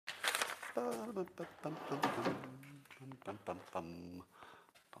Hey,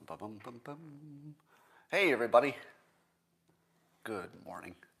 everybody. Good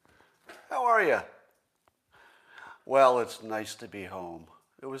morning. How are you? Well, it's nice to be home.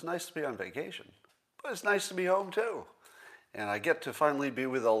 It was nice to be on vacation, but it's nice to be home too. And I get to finally be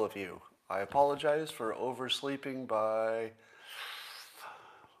with all of you. I apologize for oversleeping by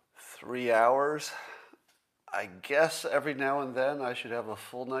 3 hours. I guess every now and then I should have a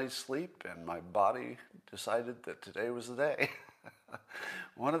full night's sleep, and my body decided that today was the day.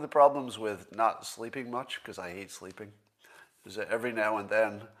 One of the problems with not sleeping much, because I hate sleeping, is that every now and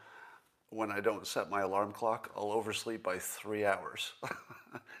then when I don't set my alarm clock, I'll oversleep by 3 hours.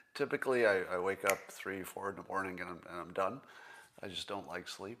 Typically, I wake up 3, 4 in the morning and I'm done. I just don't like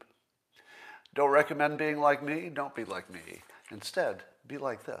sleep. Don't recommend being like me. Don't be like me. Instead, be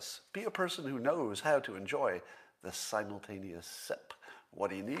like this. Be a person who knows how to enjoy the simultaneous sip. What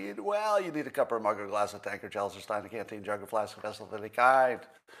do you need? Well, you need a cup or a mug or a glass, a tank or chalice or stein, a canteen, jug or flask, a vessel of any kind.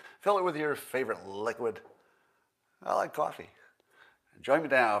 Fill it with your favorite liquid. I like coffee. Join me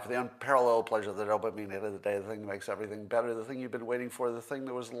now for the unparalleled pleasure of the dopamine hit of the day, the thing that makes everything better, the thing you've been waiting for, the thing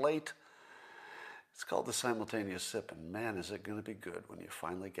that was late. It's called the simultaneous sip, and man, is it going to be good when you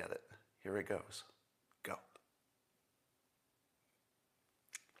finally get it. Here it goes. Go.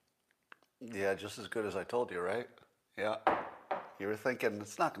 Yeah, just as good as I told you, right? Yeah. You were thinking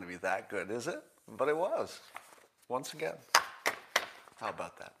it's not going to be that good, is it? But it was. Once again. How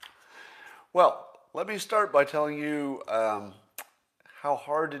about that? Well, let me start by telling you how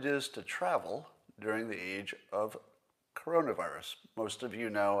hard it is to travel during the age of coronavirus. Most of you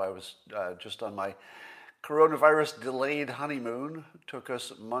know I was just on my coronavirus delayed honeymoon. It took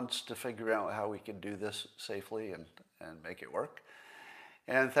us months to figure out how we could do this safely and make it work.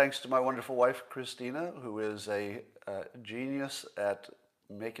 And thanks to my wonderful wife, Christina, who is a genius at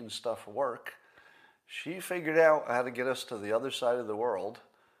making stuff work, she figured out how to get us to the other side of the world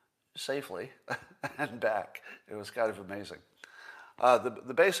safely and back. It was kind of amazing.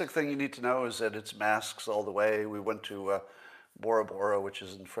 The basic thing you need to know is that it's masks all the way. We went to Bora Bora, which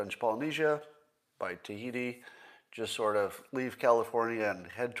is in French Polynesia, by Tahiti. Just sort of leave California and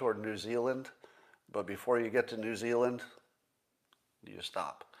head toward New Zealand. But before you get to New Zealand, you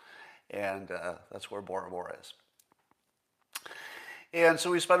stop. And that's where Bora Bora is. And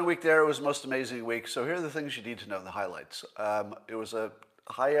so we spent a week there. It was the most amazing week. So here are the things you need to know, the highlights. It was a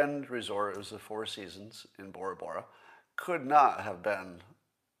high-end resort. It was the Four Seasons in Bora Bora. Could not have been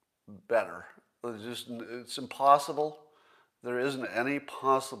better. It's impossible. There isn't any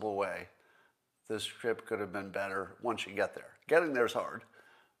possible way this trip could have been better once you get there. Getting there is hard,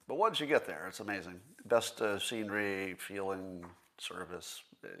 but once you get there, it's amazing. Best scenery, feeling, service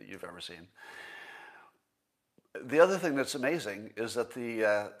you've ever seen. The other thing that's amazing is that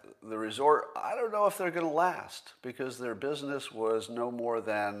the resort, I don't know if they're going to last because their business was no more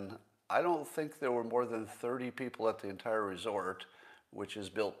than, I don't think there were more than 30 people at the entire resort, which is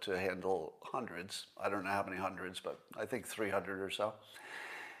built to handle hundreds. I don't know how many hundreds, but I think 300 or so.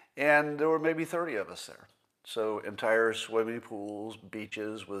 And there were maybe 30 of us there. So entire swimming pools,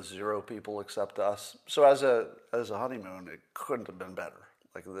 beaches with 0 people except us. So as a honeymoon, it couldn't have been better.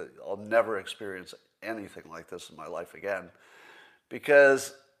 I'll never experience anything like this in my life again,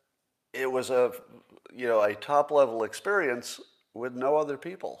 because it was a top level experience with no other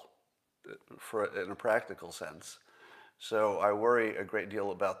people, in a practical sense. So I worry a great deal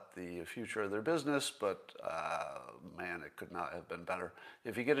about the future of their business, but man, it could not have been better.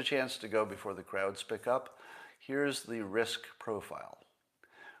 If you get a chance to go before the crowds pick up, here's the risk profile.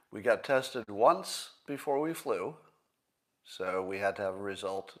 We got tested once before we flew, so we had to have a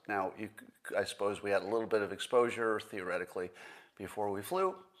result. Now, I suppose we had a little bit of exposure, theoretically, before we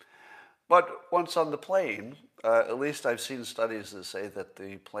flew. But once on the plane, at least I've seen studies that say that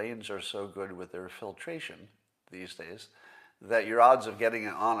the planes are so good with their filtration these days that your odds of getting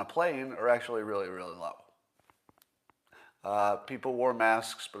it on a plane are actually really, really low. People wore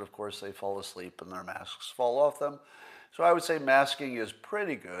masks, but of course they fall asleep and their masks fall off them. So I would say masking is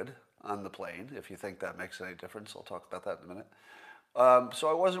pretty good on the plane, if you think that makes any difference. I'll talk about that in a minute. So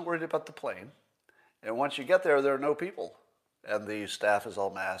I wasn't worried about the plane. And once you get there are no people. And the staff is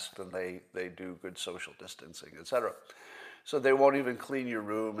all masked and they do good social distancing, etc. So they won't even clean your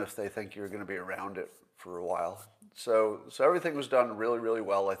room if they think you're going to be around it for a while. So everything was done really, really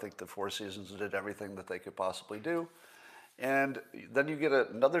well. I think the Four Seasons did everything that they could possibly do. And then you get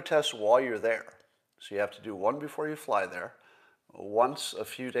another test while you're there. So you have to do one before you fly there, once a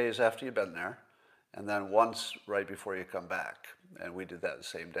few days after you've been there, and then once right before you come back. And we did that the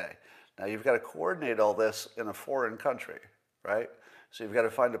same day. Now you've got to coordinate all this in a foreign country, right? So you've got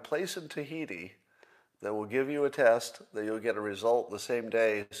to find a place in Tahiti that will give you a test that you'll get a result the same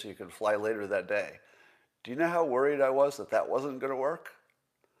day so you can fly later that day. Do you know how worried I was that that wasn't going to work?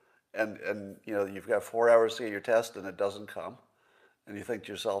 And you know, you've got 4 hours to get your test and it doesn't come. And you think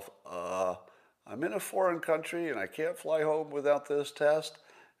to yourself, I'm in a foreign country and I can't fly home without this test.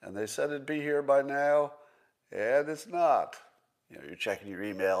 And they said it'd be here by now, and it's not. You know, you're checking your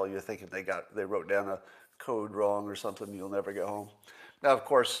email, you're thinking they wrote down a code wrong or something, you'll never get home. Now, of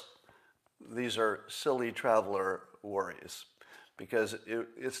course, these are silly traveler worries because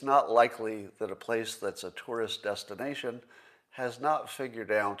it's not likely that a place that's a tourist destination has not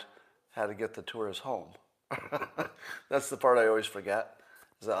figured out how to get the tourists home. That's the part I always forget,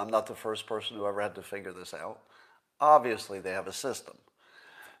 is that I'm not the first person who ever had to figure this out. Obviously, they have a system.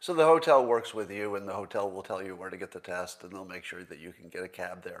 So the hotel works with you, and the hotel will tell you where to get the test, and they'll make sure that you can get a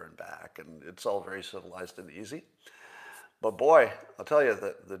cab there and back, and it's all very civilized and easy. But boy, I'll tell you,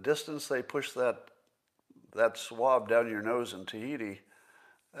 the distance they push that swab down your nose in Tahiti,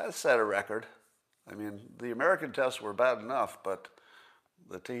 that set a record. I mean, the American tests were bad enough, but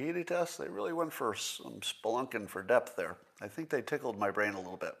the Tahiti tests, they really went for some spelunking for depth there. I think they tickled my brain a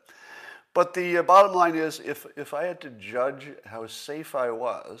little bit. But the bottom line is, if I had to judge how safe I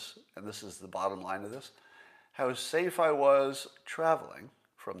was, and this is the bottom line of this, how safe I was traveling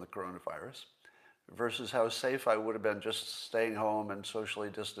from the coronavirus versus how safe I would have been just staying home and socially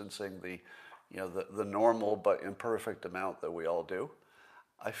distancing the normal but imperfect amount that we all do,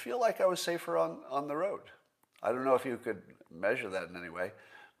 I feel like I was safer on the road. I don't know if you could measure that in any way,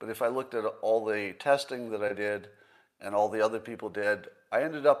 but if I looked at all the testing that I did and all the other people did, I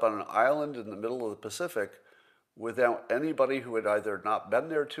ended up on an island in the middle of the Pacific without anybody who had either not been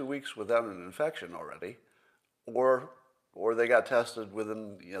there 2 weeks without an infection already, or they got tested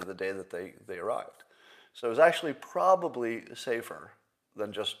within the day that they arrived. So it was actually probably safer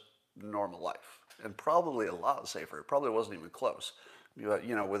than just normal life, and probably a lot safer. It probably wasn't even close.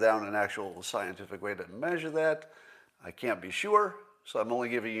 Without an actual scientific way to measure that, I can't be sure. So I'm only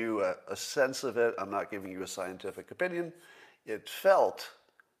giving you a sense of it. I'm not giving you a scientific opinion. It felt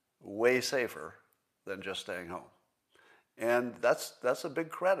way safer than just staying home. And that's a big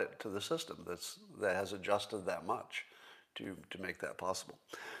credit to the system that has adjusted that much to make that possible.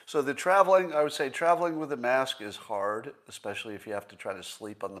 So the traveling, I would say traveling with a mask is hard, especially if you have to try to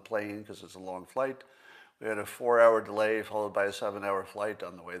sleep on the plane because it's a long flight. We had a 4-hour delay followed by a 7-hour flight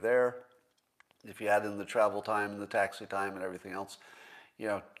on the way there. If you add in the travel time and the taxi time and everything else,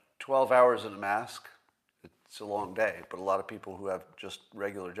 12 hours in a mask, it's a long day. But a lot of people who have just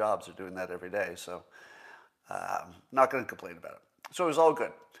regular jobs are doing that every day. So I'm not going to complain about it. So it was all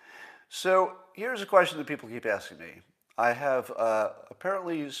good. So here's a question that people keep asking me. I have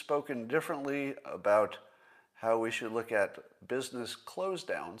apparently spoken differently about how we should look at business close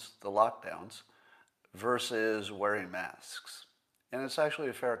downs, the lockdowns, versus wearing masks. And it's actually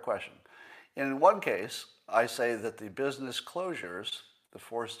a fair question. In one case, I say that the business closures, the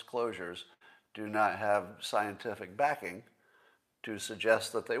forced closures, do not have scientific backing to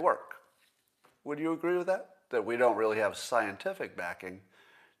suggest that they work. Would you agree with that? That we don't really have scientific backing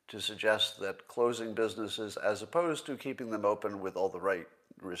to suggest that closing businesses, as opposed to keeping them open with all the right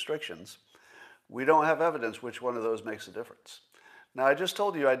restrictions, we don't have evidence which one of those makes a difference. Now, I just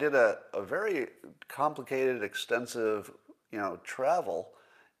told you I did a very complicated, extensive, travel,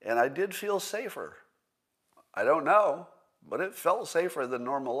 and I did feel safer. I don't know, but it felt safer than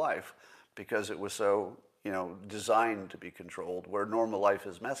normal life because it was so, designed to be controlled, where normal life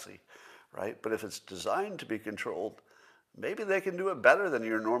is messy, right? But if it's designed to be controlled, maybe they can do it better than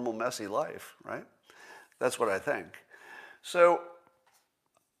your normal messy life, right? That's what I think. So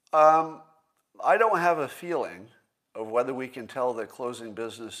I don't have a feeling of whether we can tell that closing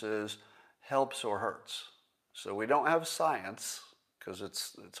businesses helps or hurts. So we don't have science, because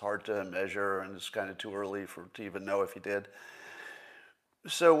it's hard to measure and it's kind of too early to even know if you did.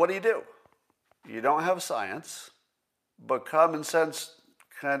 So what do? You don't have science, but common sense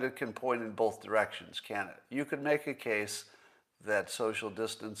kind of can point in both directions, can it? You could make a case that social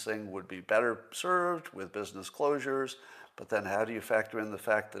distancing would be better served with business closures, but then how do you factor in the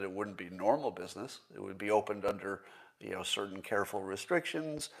fact that it wouldn't be normal business? It would be opened under certain careful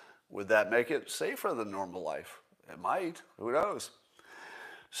restrictions. Would that make it safer than normal life? It might. Who knows?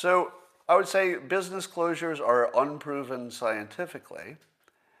 So I would say business closures are unproven scientifically,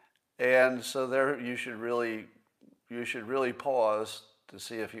 and so there you should really pause to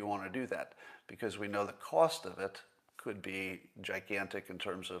see if you want to do that, because we know the cost of it could be gigantic in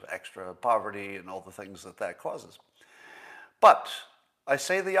terms of extra poverty and all the things that causes. But I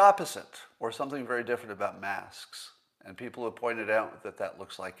say the opposite, or something very different about masks. And people have pointed out that that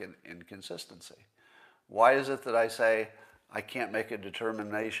looks like an inconsistency. Why is it that I say I can't make a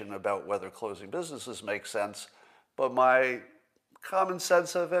determination about whether closing businesses makes sense, but my common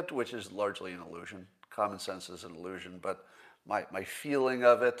sense of it, which is largely an illusion, common sense is an illusion, but my feeling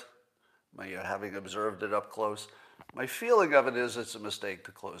of it, having observed it up close, my feeling of it is it's a mistake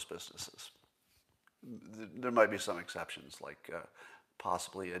to close businesses. There might be some exceptions, like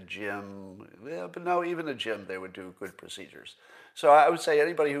possibly a gym. Yeah, but no, even a gym, they would do good procedures. So I would say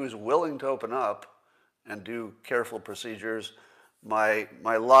anybody who is willing to open up and do careful procedures, my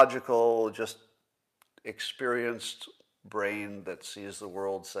logical, just experienced brain that sees the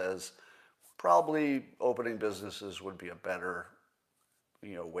world says probably opening businesses would be a better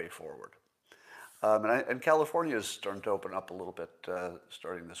way forward. And California is starting to open up a little bit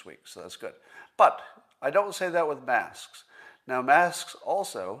starting this week, so that's good. But I don't say that with masks. Now, masks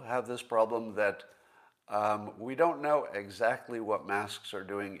also have this problem that we don't know exactly what masks are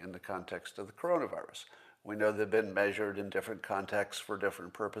doing in the context of the coronavirus. We know they've been measured in different contexts for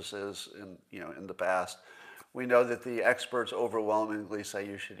different purposes in the past. We know that the experts overwhelmingly say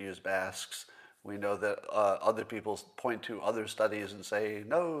you should use masks. We know that other people point to other studies and say,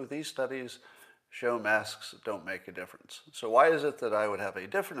 no, these studies show masks don't make a difference. So why is it that I would have a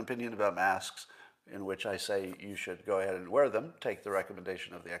different opinion about masks, in which I say you should go ahead and wear them, take the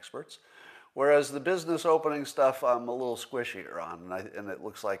recommendation of the experts, whereas the business opening stuff I'm a little squishier on, and it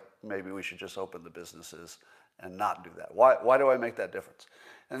looks like maybe we should just open the businesses and not do that. Why do I make that difference?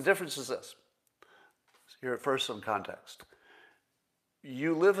 And the difference is this. Here, first, some context.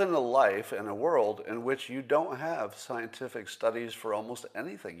 You live in a life, in a world, in which you don't have scientific studies for almost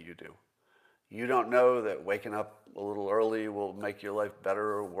anything you do. You don't know that waking up a little early will make your life better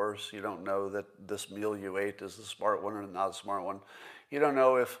or worse. You don't know that this meal you ate is the smart one or not a smart one. You don't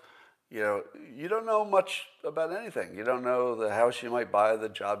know if, you don't know much about anything. You don't know the house you might buy, the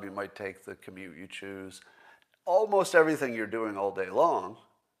job you might take, the commute you choose. Almost everything you're doing all day long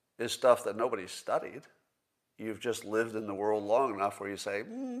is stuff that nobody's studied. You've just lived in the world long enough where you say,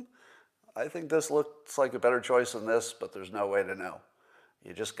 I think this looks like a better choice than this, but there's no way to know.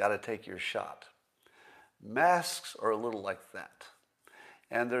 You just got to take your shot. Masks are a little like that.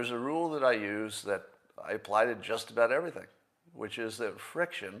 And there's a rule that I use that I apply to just about everything, which is that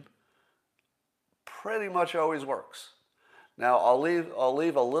friction pretty much always works. Now, I'll leave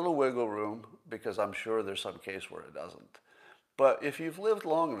a little wiggle room because I'm sure there's some case where it doesn't. But if you've lived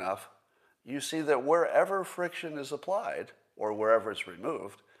long enough, you see that wherever friction is applied, or wherever it's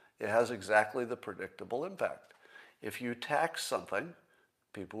removed, it has exactly the predictable impact. If you tax something,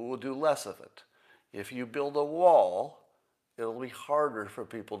 people will do less of it. If you build a wall, it'll be harder for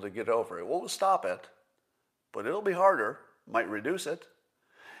people to get over. It won't stop it, but it'll be harder, might reduce it.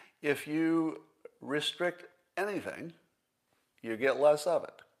 If you restrict anything, you get less of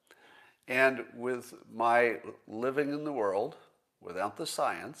it. And with my living in the world, without the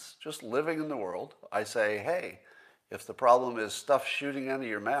science, just living in the world, I say, hey, if the problem is stuff shooting out of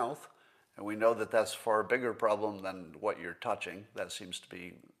your mouth, and we know that that's a far bigger problem than what you're touching, that seems to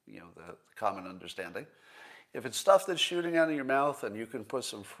be the common understanding. If it's stuff that's shooting out of your mouth and you can put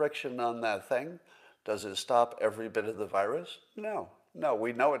some friction on that thing, does it stop every bit of the virus? No,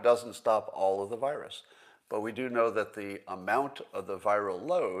 we know it doesn't stop all of the virus. But we do know that the amount of the viral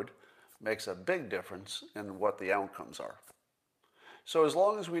load makes a big difference in what the outcomes are. So as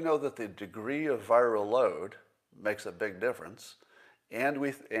long as we know that the degree of viral load makes a big difference,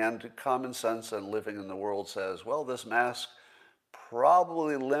 and common sense and living in the world says, well, this mask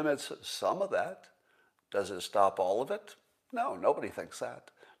probably limits some of that. Does it stop all of it? No, nobody thinks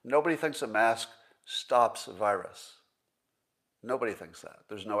that. Nobody thinks a mask stops a virus. Nobody thinks that.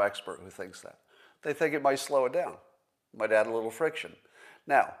 There's no expert who thinks that. They think it might slow it down, might add a little friction.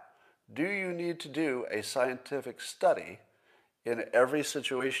 Now, do you need to do a scientific study in every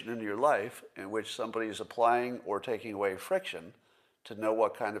situation in your life in which somebody is applying or taking away friction to know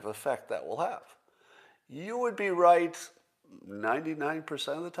what kind of effect that will have? You would be right 99%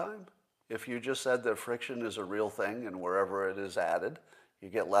 of the time if you just said that friction is a real thing and wherever it is added, you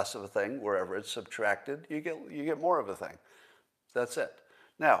get less of a thing. Wherever it's subtracted, you get more of a thing. That's it.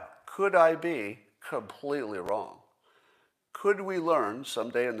 Now, could I be completely wrong? Could we learn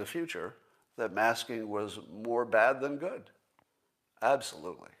someday in the future that masking was more bad than good?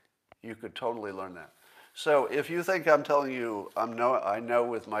 Absolutely. You could totally learn that. So if you think I'm telling you, I know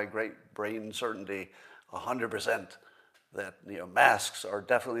with my great brain certainty 100% that masks are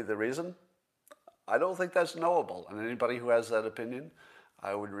definitely the reason, I don't think that's knowable. And anybody who has that opinion,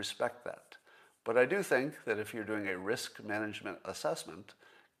 I would respect that. But I do think that if you're doing a risk management assessment,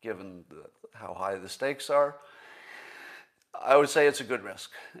 given how high the stakes are, I would say it's a good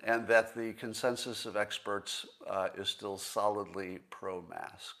risk, and that the consensus of experts is still solidly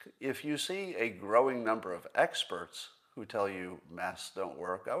pro-mask. If you see a growing number of experts who tell you masks don't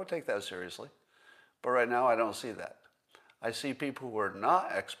work, I would take that seriously. But right now, I don't see that. I see people who are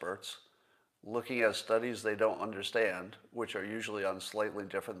not experts looking at studies they don't understand, which are usually on slightly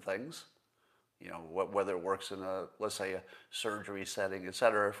different things. You know, whether it works in a, let's say, a surgery setting, et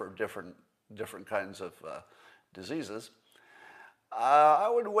cetera, for different kinds of diseases. I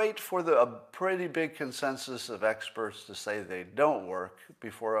would wait for a pretty big consensus of experts to say they don't work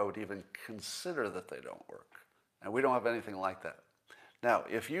before I would even consider that they don't work. And we don't have anything like that. Now,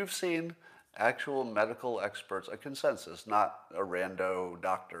 if you've seen actual medical experts, a consensus, not a rando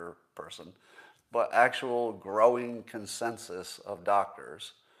doctor person, but actual growing consensus of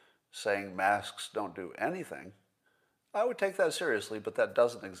doctors saying masks don't do anything, I would take that seriously, but that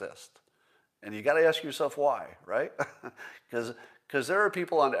doesn't exist. And you got to ask yourself why, right? Because there are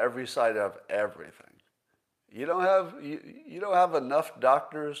people on every side of everything. You don't have enough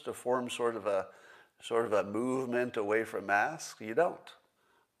doctors to form sort of a movement away from masks. You don't.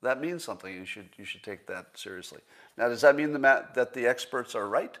 That means something. You should take that seriously. Now, does that mean that the experts are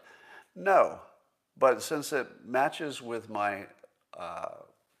right? No, but since it matches with my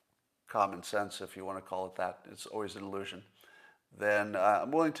common sense, if you want to call it that, it's always an illusion, then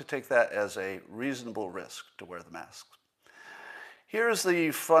I'm willing to take that as a reasonable risk to wear the mask. Here's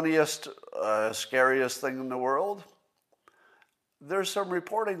the funniest, scariest thing in the world. There's some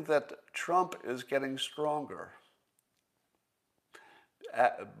reporting that Trump is getting stronger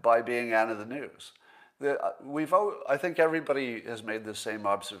by being out of the news. I think everybody has made the same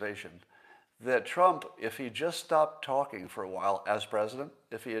observation, that Trump, if he just stopped talking for a while as president,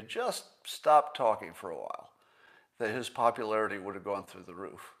 if he had just stopped talking for a while, that his popularity would have gone through the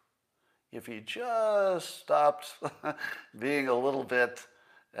roof. If he just stopped being a little bit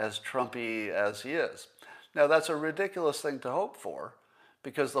as Trumpy as he is. Now, that's a ridiculous thing to hope for,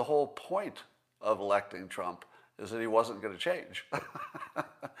 because the whole point of electing Trump is that he wasn't going to change.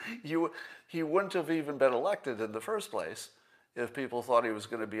 He wouldn't have even been elected in the first place if people thought he was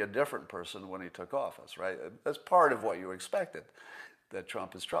going to be a different person when he took office, right? That's part of what you expected, that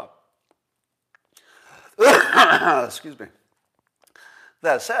Trump is Trump. Excuse me.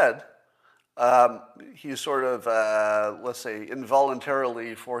 That said, he's sort of, let's say,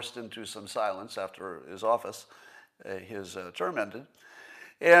 involuntarily forced into some silence after his office, his term ended.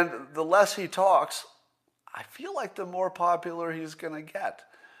 And the less he talks, I feel like the more popular he's going to get.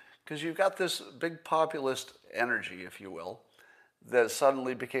 Because you've got this big populist energy, if you will, that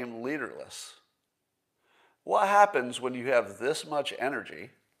suddenly became leaderless. What happens when you have this much energy,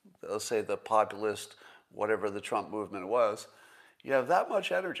 let's say the populist, whatever the Trump movement was, you have that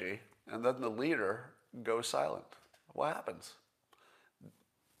much energy, and then the leader goes silent? What happens?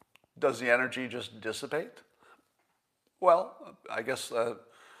 Does the energy just dissipate? Well, I guess the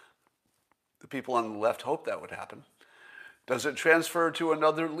people on the left hope that would happen. Does it transfer to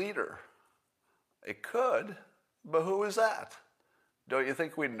another leader? It could, but who is that? Don't you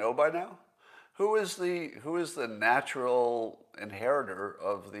think we'd know by now? Who is the natural inheritor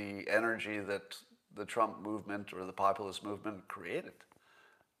of the energy that the Trump movement or the populist movement created?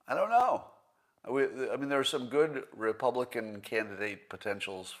 I don't know. I mean, there are some good Republican candidate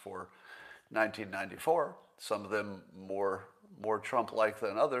potentials for 1994, some of them more Trump-like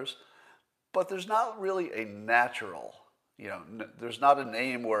than others, but there's not really a natural, there's not a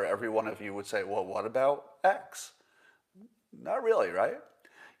name where every one of you would say, well, what about X? Not really, right?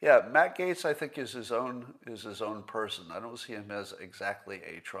 Yeah, Matt Gaetz, I think, is his own person. I don't see him as exactly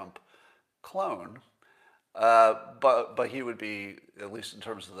a Trump clone, but he would be, at least in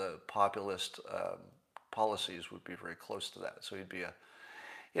terms of the populist policies, would be very close to that. So he'd be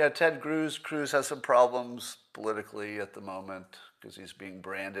Ted Cruz. Cruz has some problems politically at the moment because he's being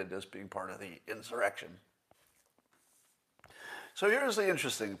branded as being part of the insurrection. So here's the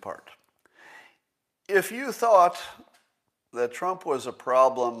interesting part. If you thought that Trump was a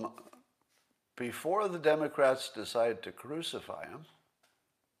problem before the Democrats decided to crucify him,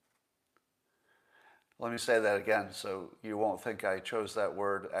 let me say that again so you won't think I chose that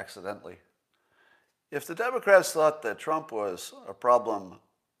word accidentally. If the Democrats thought that Trump was a problem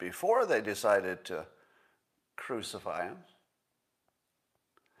before they decided to crucify him,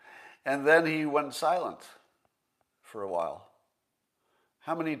 and then he went silent for a while,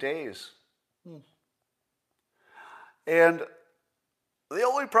 how many days? And the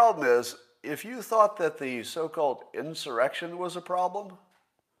only problem is, if you thought that the so-called insurrection was a problem,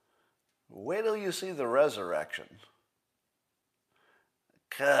 wait till you see the resurrection.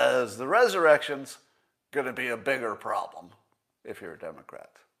 Because the resurrection's going to be a bigger problem. if you're a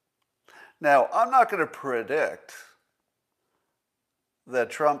Democrat. Now, I'm not going to predict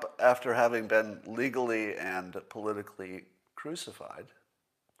that Trump, after having been legally and politically crucified,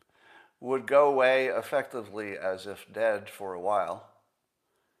 would go away effectively as if dead for a while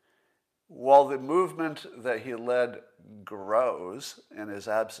the movement that he led grows in his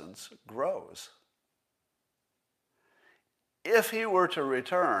absence, grows. If he were to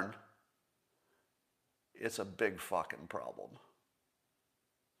return, it's a big fucking problem.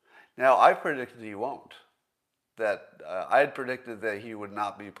 Now, I predicted he won't. I had predicted that he would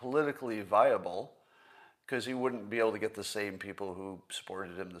not be politically viable because he wouldn't be able to get the same people who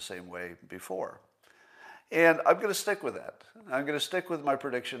supported him the same way before. And I'm going to stick with that. I'm going to stick with my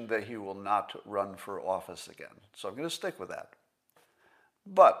prediction that he will not run for office again. So I'm going to stick with that.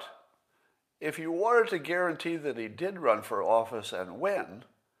 But if you wanted to guarantee that he did run for office and win,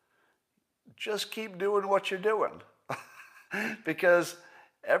 just keep doing what you're doing. Because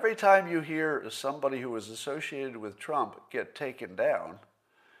every time you hear somebody who was associated with Trump get taken down,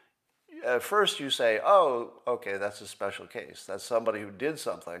 at first you say, oh, okay, that's a special case. That's somebody who did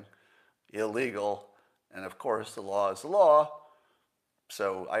something illegal, and of course the law is the law,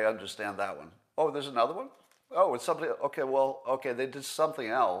 so I understand that one. Oh, there's another one? Oh, it's somebody, okay, they did something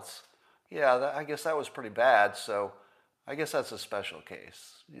else. Yeah, I guess that was pretty bad, so I guess that's a special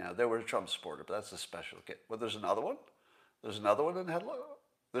case. You know, they were a Trump supporter, but that's a special case. Well, there's another one? There's another one in the headline?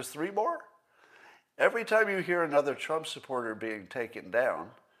 There's 3 more? Every time you hear another Trump supporter being taken down,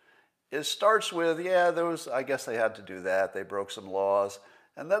 it starts with, I guess they had to do that. They broke some laws.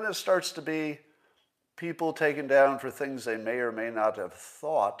 And then it starts to be people taken down for things they may or may not have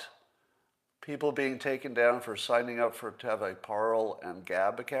thought. People being taken down for signing up to have a Parler and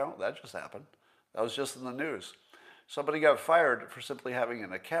Gab account. That just happened. That was just in the news. Somebody got fired for simply having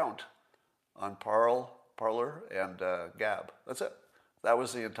an account on Parler and Gab. That's it. That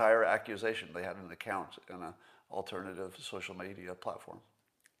was the entire accusation. They had an account in an alternative social media platform.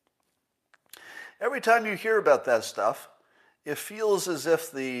 Every time you hear about that stuff, it feels as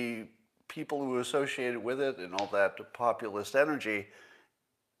if the people who are associated with it and all that populist energy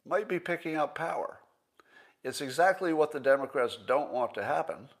might be picking up power. It's exactly what the Democrats don't want to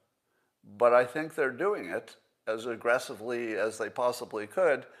happen, but I think they're doing it as aggressively as they possibly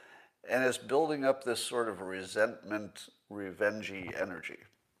could, and it's building up this sort of resentment, revengey energy.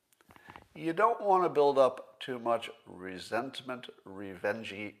 You don't want to build up too much resentment,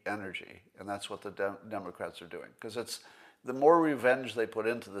 revengey energy, and that's what the Democrats are doing, because it's the more revenge they put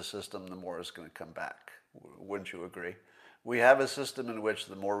into the system, the more it's going to come back. Wouldn't you agree? We have a system in which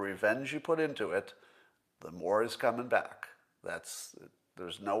the more revenge you put into it, the more is coming back.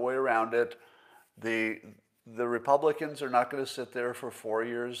 There's no way around it. The Republicans are not going to sit there for 4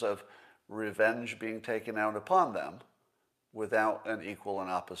 years of revenge being taken out upon them without an equal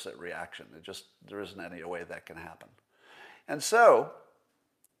and opposite reaction. There isn't any way that can happen. And so,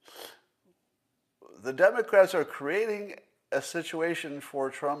 the Democrats are creating a situation for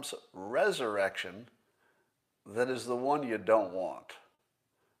Trump's resurrection that is the one you don't want.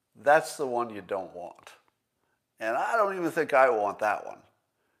 That's the one you don't want. And I don't even think I want that one,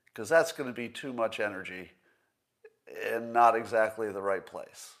 because that's going to be too much energy and not exactly the right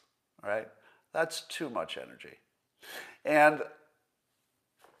place, right? That's too much energy. And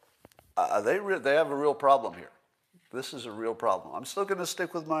they have a real problem here. This is a real problem. I'm still going to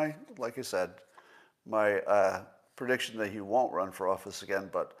stick with my prediction that he won't run for office again,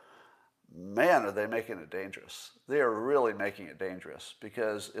 but man, are they making it dangerous. They are really making it dangerous,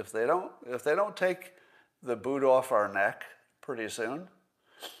 because if they don't take the boot off our neck pretty soon,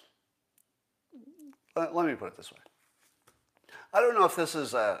 let me put it this way. I don't know if this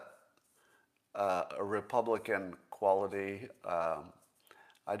is a Republican quality.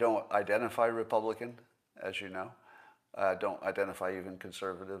 I don't identify Republican, as you know. I don't identify even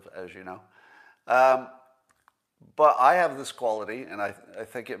conservative, as you know. But I have this quality, and I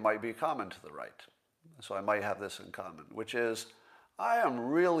think it might be common to the right. So I might have this in common, which is I am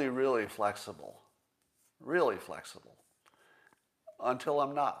really, really flexible, until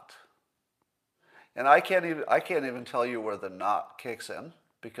I'm not. And I can't even tell you where the not kicks in,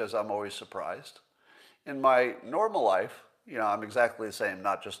 because I'm always surprised. In my normal life, I'm exactly the same,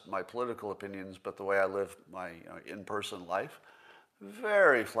 not just my political opinions, but the way I live my in-person life.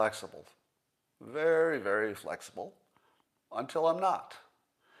 Very flexible. Very, very flexible until I'm not.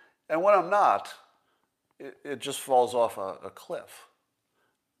 And when I'm not, it just falls off a cliff.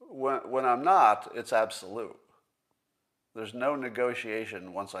 When I'm not, it's absolute. There's no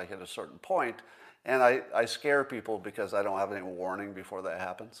negotiation once I hit a certain point, and I scare people because I don't have any warning before that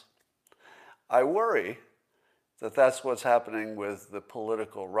happens. I worry that that's what's happening with the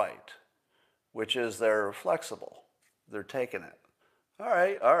political right, which is they're flexible. They're taking it.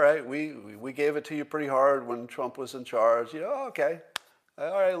 All right, we gave it to you pretty hard when Trump was in charge. Okay.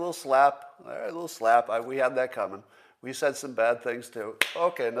 All right, a little slap. All right, a little slap. We had that coming. We said some bad things too.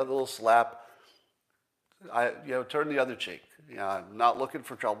 Okay, another little slap. Turn the other cheek. I'm not looking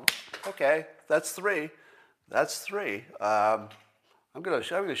for trouble. Okay, that's three. That's three. I'm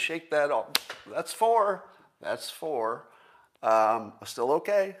gonna shake that off. That's four. That's four. Still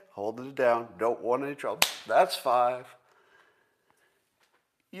okay. Holding it down. Don't want any trouble. That's five.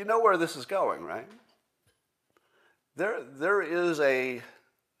 You know where this is going, right? There is a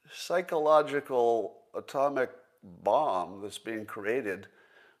psychological atomic bomb that's being created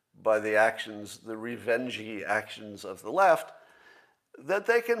by the actions, the revengey actions of the left, that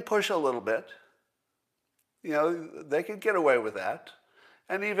they can push a little bit. They can get away with that.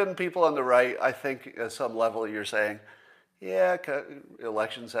 And even people on the right, I think at some level you're saying, yeah,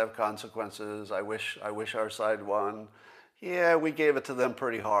 elections have consequences. I wish our side won. Yeah, we gave it to them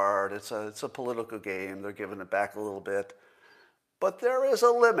pretty hard. It's a political game. They're giving it back a little bit. But there is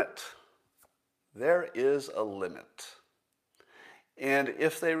a limit. There is a limit. And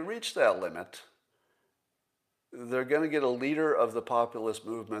if they reach that limit, they're going to get a leader of the populist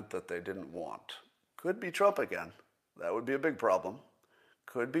movement that they didn't want. Could be Trump again. That would be a big problem.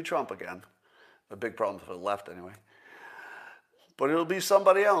 Could be Trump again. A big problem for the left anyway. But it'll be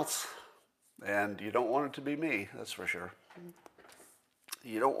somebody else. And you don't want it to be me, that's for sure.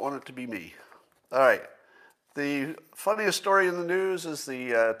 You don't want it to be me. All right. The funniest story in the news is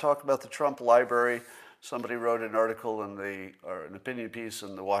the talk about the Trump library. Somebody wrote an article or an opinion piece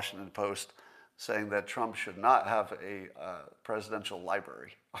in the Washington Post saying that Trump should not have a presidential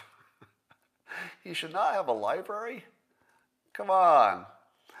library. He should not have a library? Come on.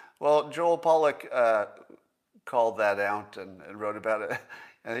 Well, Joel Pollack called that out and wrote about it.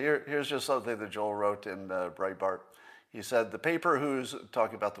 And here's just something that Joel wrote in Breitbart. He said,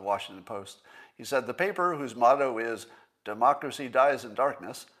 talking about the Washington Post, he said, the paper whose motto is "Democracy Dies in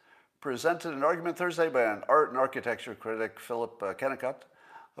Darkness" presented an argument Thursday by an art and architecture critic, Philip Kennicott,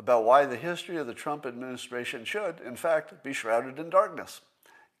 about why the history of the Trump administration should, in fact, be shrouded in darkness.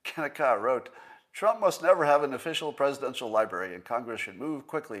 Kennicott wrote, Trump must never have an official presidential library, and Congress should move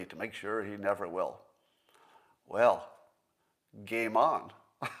quickly to make sure he never will. Well, game on.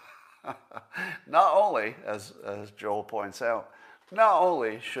 Not only, as Joel points out, not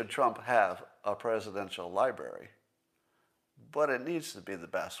only should Trump have a presidential library, but it needs to be the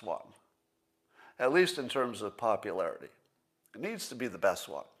best one, at least in terms of popularity. It needs to be the best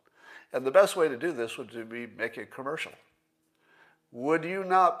one. And the best way to do this would be make a commercial. Would you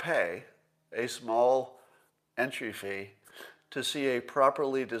not pay a small entry fee to see a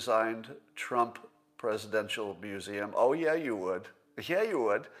properly designed Trump presidential museum? Oh, yeah, you would. Yeah, you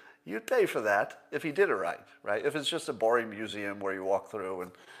would. You'd pay for that if he did it right? If it's just a boring museum where you walk through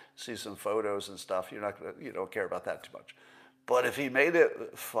and see some photos and stuff, you don't care about that too much. But if he made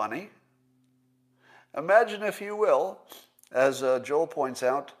it funny, imagine, if you will, as Joel points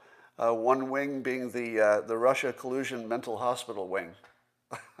out, one wing being the Russia collusion mental hospital wing.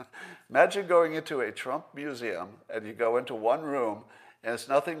 Imagine going into a Trump museum and you go into one room and it's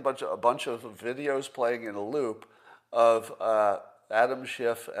nothing but a bunch of videos playing in a loop of Adam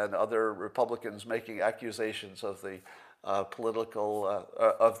Schiff and other Republicans making accusations of the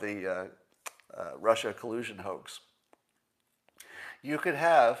Russia collusion hoax. You could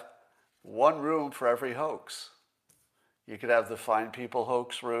have one room for every hoax. You could have the fine people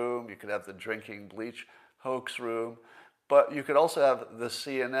hoax room. You could have the drinking bleach hoax room. But you could also have the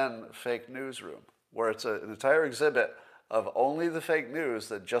CNN fake news room, where it's an entire exhibit of only the fake news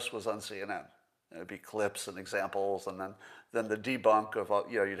that just was on CNN. It'd be clips and examples, and then the debunk of,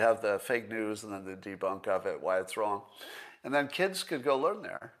 you'd have the fake news and then the debunk of it, why it's wrong. And then kids could go learn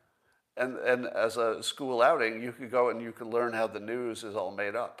there. And as a school outing, you could go and you could learn how the news is all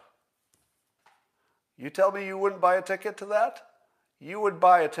made up. You tell me you wouldn't buy a ticket to that? You would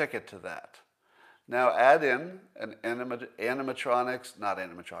buy a ticket to that. Now add in an animatronics, not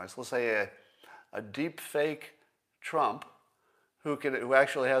animatronics, let's say a deep fake Trump who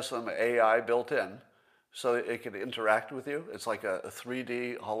actually has some AI built in so it can interact with you. It's like a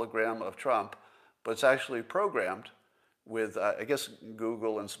 3D hologram of Trump, but it's actually programmed with, I guess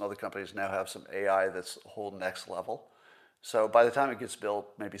Google and some other companies now have some AI that's whole next level. So by the time it gets built,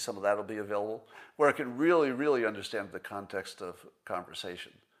 maybe some of that will be available, where it can really, really understand the context of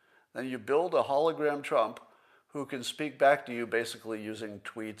conversation. Then you build a hologram Trump who can speak back to you basically using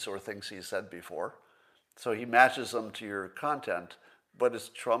tweets or things he said before. So he matches them to your content, but it's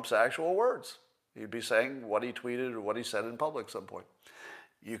Trump's actual words. He'd be saying what he tweeted or what he said in public at some point.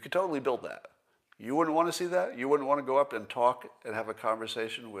 You could totally build that. You wouldn't want to see that? You wouldn't want to go up and talk and have a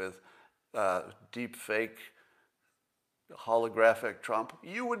conversation with deep fake holographic Trump?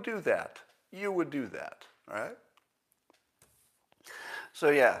 You would do that. You would do that, all right? So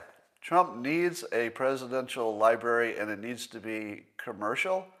yeah, Trump needs a presidential library, and it needs to be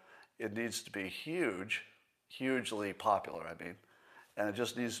commercial. It needs to be huge, hugely popular, I mean, and it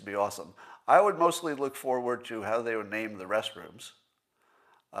just needs to be awesome. I would mostly look forward to how they would name the restrooms,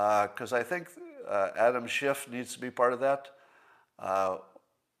 because I think Adam Schiff needs to be part of that.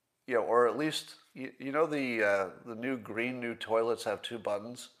 Or at least, the new new toilets have two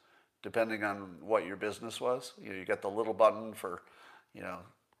buttons, depending on what your business was. You get the little button for,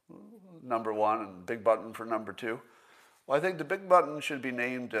 number one and big button for number two. Well, I think the big button should be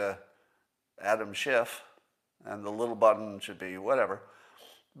named Adam Schiff, and the little button should be whatever.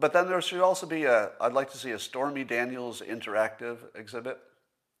 But then there should also be I'd like to see a Stormy Daniels interactive exhibit.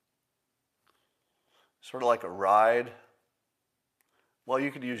 Sort of like a ride. Well,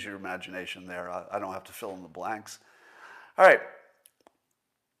 you could use your imagination there. I don't have to fill in the blanks. All right.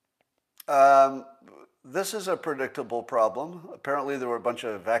 This is a predictable problem. Apparently, there were a bunch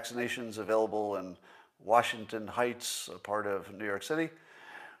of vaccinations available in Washington Heights, a part of New York City,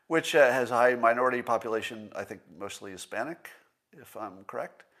 which has a high minority population, I think mostly Hispanic, if I'm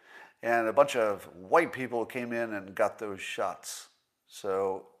correct. And a bunch of white people came in and got those shots.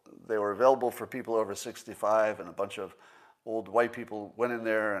 So they were available for people over 65, and a bunch of old white people went in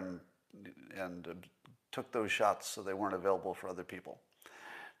there and took those shots, so they weren't available for other people.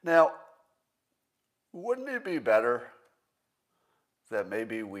 Now, wouldn't it be better that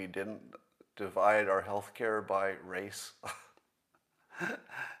maybe we didn't divide our health care by race?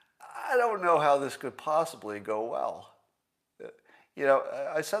 I don't know how this could possibly go well.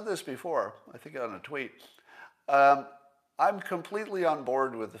 I said this before, I think on a tweet. I'm completely on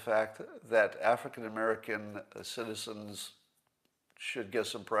board with the fact that African American citizens should get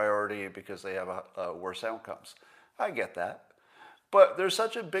some priority because they have worse outcomes. I get that. But there's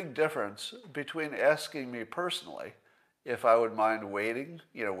such a big difference between asking me personally if I would mind waiting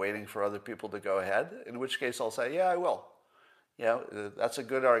for other people to go ahead, in which case I'll say, yeah, I will. That's a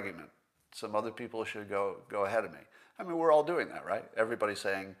good argument. Some other people should go ahead of me. I mean, we're all doing that, right? Everybody's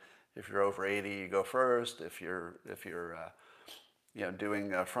saying, if you're over 80, you go first. If you're doing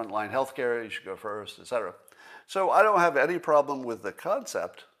frontline healthcare, you should go first, etc. So I don't have any problem with the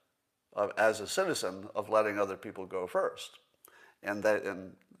concept of, as a citizen, of letting other people go first, and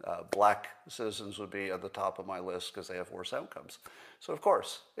black citizens would be at the top of my list because they have worse outcomes. So of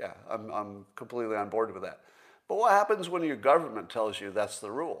course, yeah, I'm completely on board with that. But what happens when your government tells you that's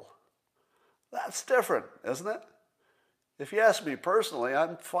the rule? That's different, isn't it? If you ask me personally,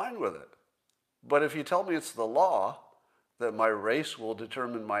 I'm fine with it. But if you tell me it's the law that my race will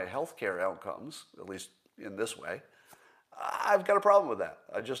determine my health care outcomes, at least in this way, I've got a problem with that.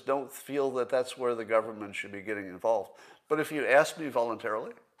 I just don't feel that that's where the government should be getting involved. But if you ask me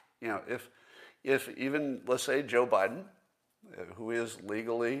voluntarily, if even, let's say, Joe Biden, who is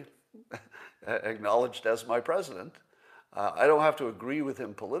legally acknowledged as my president, I don't have to agree with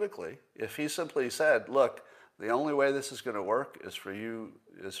him politically. If he simply said, look, the only way this is going to work is for you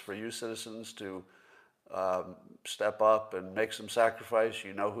citizens to step up and make some sacrifice.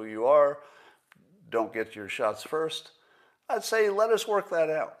 You know who you are. Don't get your shots first. I'd say let us work that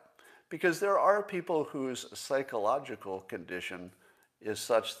out. Because there are people whose psychological condition is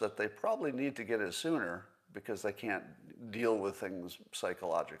such that they probably need to get it sooner because they can't deal with things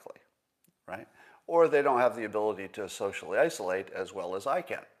psychologically, right? Or they don't have the ability to socially isolate as well as I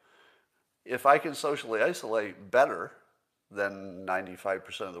can. If I can socially isolate better than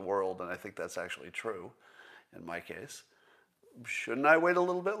 95% of the world, and I think that's actually true in my case, shouldn't I wait a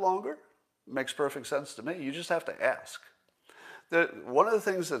little bit longer? Makes perfect sense to me. You just have to ask. One of the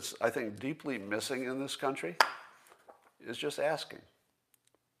things that's, I think, deeply missing in this country is just asking.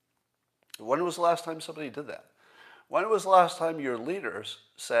 When was the last time somebody did that? When was the last time your leaders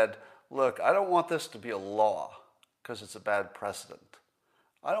said, look, I don't want this to be a law because it's a bad precedent.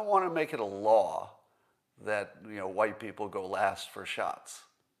 I don't want to make it a law that white people go last for shots.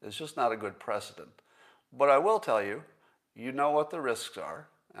 It's just not a good precedent. But I will tell you, you know what the risks are,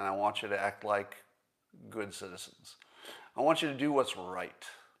 and I want you to act like good citizens. I want you to do what's right.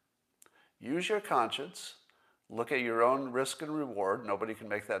 Use your conscience. Look at your own risk and reward. Nobody can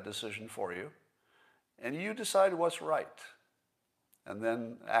make that decision for you. And you decide what's right. And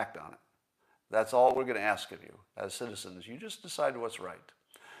then act on it. That's all we're going to ask of you as citizens. You just decide what's right.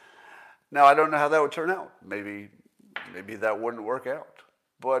 Now, I don't know how that would turn out. Maybe that wouldn't work out.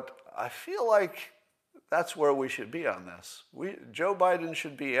 But I feel like that's where we should be on this. Joe Biden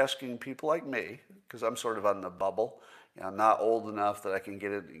should be asking people like me, because I'm sort of on the bubble. I'm not old enough that I can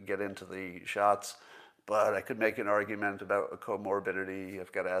get into the shots, but I could make an argument about a comorbidity.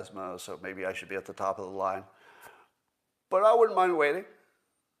 I've got asthma, so maybe I should be at the top of the line. But I wouldn't mind waiting,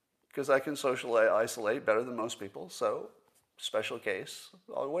 because I can socially isolate better than most people. So, special case,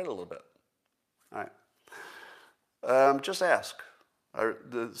 I'll wait a little bit. All right. Just ask. So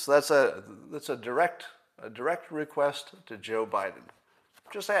that's a direct request to Joe Biden.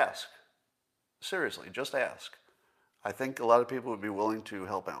 Just ask. Seriously, just ask. I think a lot of people would be willing to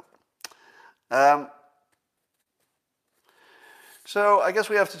help out. So I guess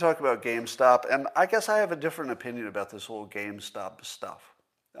we have to talk about GameStop, and I guess I have a different opinion about this whole GameStop stuff.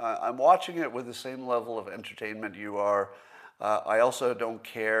 I'm watching it with the same level of entertainment you are. I also don't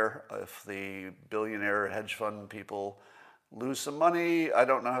care if the billionaire hedge fund people lose some money. I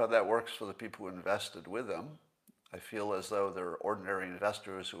don't know how that works for the people who invested with them. I feel as though they're ordinary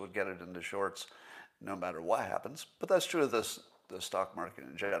investors who would get it into shorts no matter what happens. But that's true of the stock market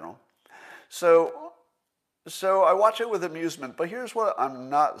in general. So I watch it with amusement, but here's what I'm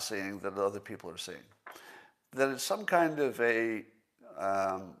not seeing that other people are seeing. That it's some kind of it's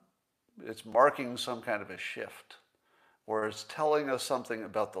marking some kind of a shift, or it's telling us something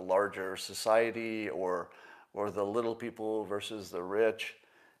about the larger society or the little people versus the rich.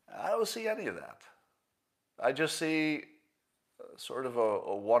 I don't see any of that. I just see sort of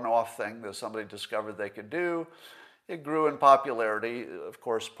a one-off thing that somebody discovered they could do. It grew in popularity. Of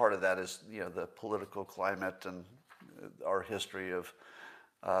course, part of that is the political climate and our history of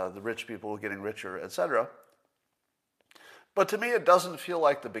the rich people getting richer, etc. But to me, it doesn't feel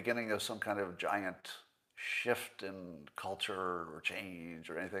like the beginning of some kind of giant shift in culture or change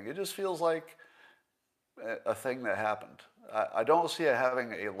or anything. It just feels like a thing that happened. I don't see it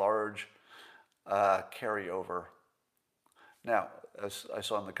having a large carryover. Now, as I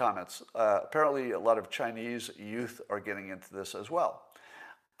saw in the comments, apparently a lot of Chinese youth are getting into this as well.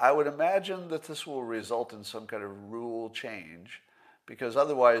 I would imagine that this will result in some kind of rule change, because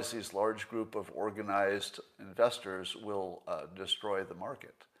otherwise these large group of organized investors will destroy the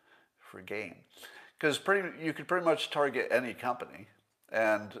market for gain. Because you could pretty much target any company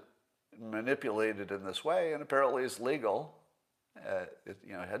and manipulate it in this way, and apparently it's legal.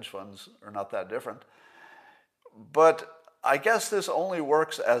 Hedge funds are not that different. But I guess this only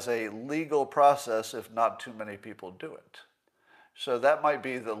works as a legal process if not too many people do it. So that might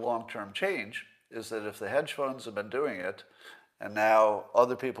be the long-term change, is that if the hedge funds have been doing it, and now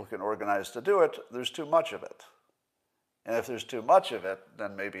other people can organize to do it, there's too much of it. And if there's too much of it,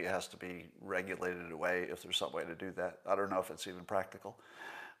 then maybe it has to be regulated away if there's some way to do that. I don't know if it's even practical.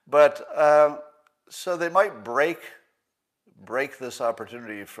 But so they might break this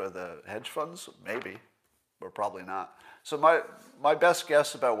opportunity for the hedge funds, maybe, or probably not. So my best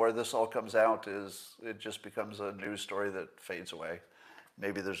guess about where this all comes out is it just becomes a news story that fades away.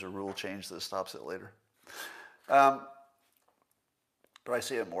 Maybe there's a rule change that stops it later. But I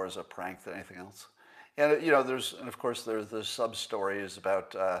see it more as a prank than anything else. And of course there's the sub stories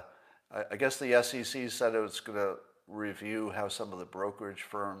about. I guess the SEC said it's going to review how some of the brokerage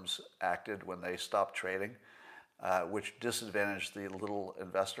firms acted when they stopped trading, which disadvantaged the little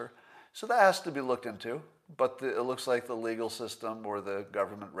investor. So that has to be looked into. But it looks like the legal system or the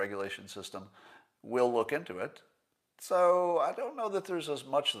government regulation system will look into it. So I don't know that there's as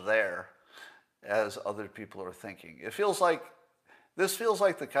much there as other people are thinking. This feels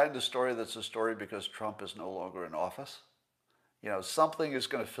like the kind of story that's a story because Trump is no longer in office. Something is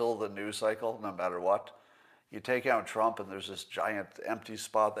going to fill the news cycle no matter what. You take out Trump and there's this giant empty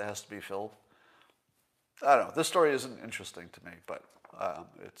spot that has to be filled. I don't know. This story isn't interesting to me, but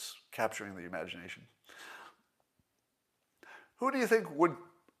it's capturing the imagination. Who do you think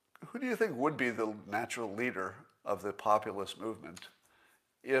would be the natural leader of the populist movement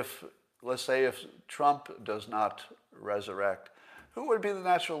if, let's say, if Trump does not resurrect? Who would be the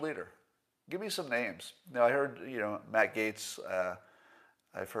natural leader? Give me some names. Now, I heard, Matt Gaetz.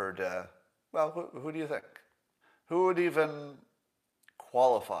 I've heard, who do you think? Who would even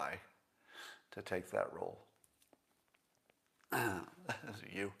qualify to take that role?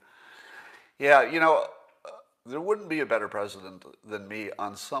 You. Yeah, there wouldn't be a better president than me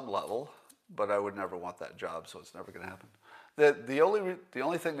on some level, but I would never want that job, so it's never going to happen. The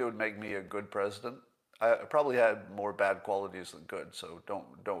only thing that would make me a good president, I probably had more bad qualities than good, so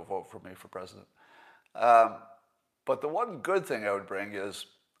don't vote for me for president. But the one good thing I would bring is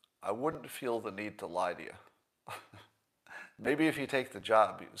I wouldn't feel the need to lie to you. Maybe if you take the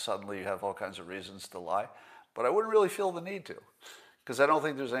job, suddenly you have all kinds of reasons to lie, but I wouldn't really feel the need to. because I don't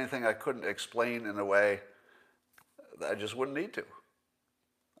think there's anything I couldn't explain in a way that I just wouldn't need to.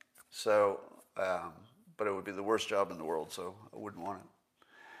 So, but it would be the worst job in the world, so I wouldn't want it.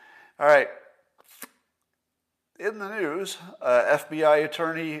 All right. In the news, FBI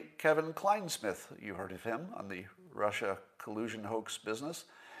attorney Kevin Clinesmith, you heard of him on the Russia collusion hoax business.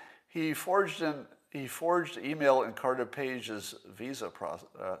 He forged email in Carter Page's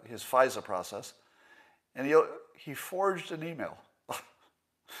his FISA process, and he forged an email.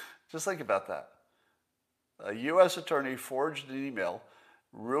 Just think about that. A U.S. attorney forged an email,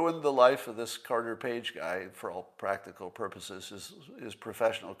 ruined the life of this Carter Page guy for all practical purposes. His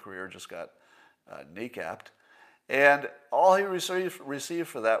professional career just got kneecapped. And all he received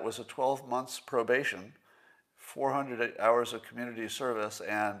for that was a 12 months probation, 400 hours of community service,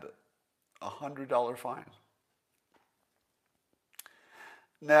 and a $100 fine.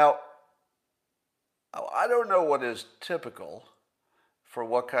 Now, I don't know what is typical for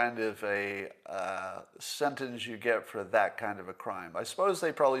what kind of a sentence you get for that kind of a crime. I suppose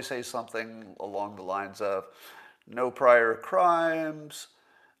they probably say something along the lines of no prior crimes.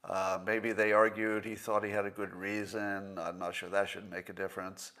 Maybe they argued he thought he had a good reason. I'm not sure that should make a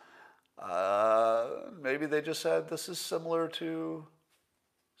difference. Maybe they just said this is similar to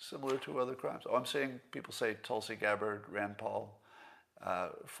other crimes. Oh, I'm seeing people say Tulsi Gabbard, Rand Paul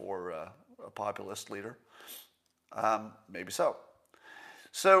for a populist leader. Maybe so.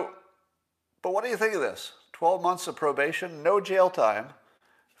 So, but what do you think of this? 12 months of probation, no jail time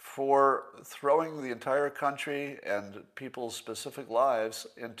for throwing the entire country and people's specific lives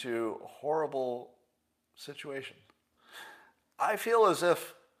into a horrible situation. I feel as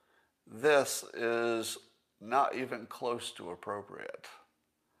if this is not even close to appropriate.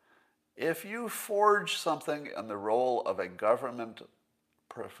 If you forge something in the role of a government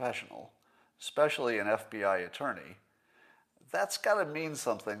professional, especially an FBI attorney, that's got to mean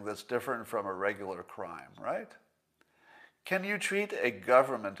something that's different from a regular crime, right? Can you treat a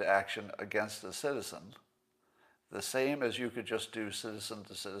government action against a citizen the same as you could just do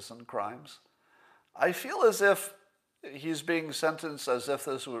citizen-to-citizen crimes? I feel as if he's being sentenced as if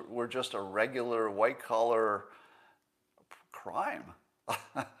this were just a regular white-collar crime.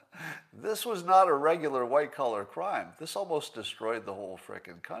 This was not a regular white-collar crime. This almost destroyed the whole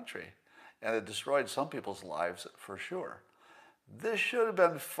frickin' country. And it destroyed some people's lives for sure. This should have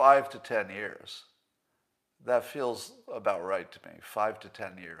been 5 to 10 years. That feels about right to me, 5 to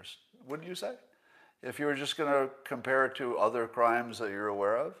 10 years. Wouldn't you say? If you were just going to compare it to other crimes that you're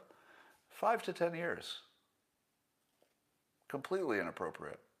aware of, 5 to 10 years. Completely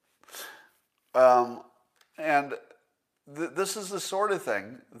inappropriate. This is the sort of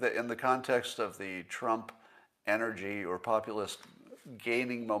thing that in the context of the Trump energy or populist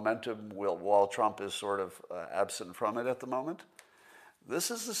gaining momentum while Trump is sort of absent from it at the moment,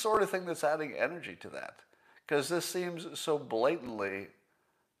 this is the sort of thing that's adding energy to that. Because this seems so blatantly,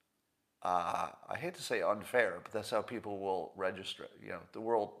 I hate to say unfair, but that's how people will register. You know, the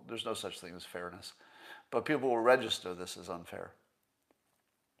world, there's no such thing as fairness. But people will register this as unfair.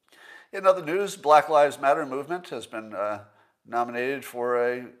 In other news, Black Lives Matter movement has been nominated for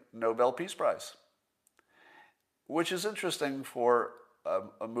a Nobel Peace Prize, which is interesting for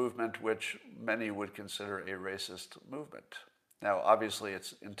a movement which many would consider a racist movement. Now, obviously,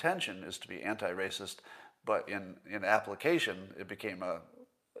 its intention is to be anti-racist, but in application, it became a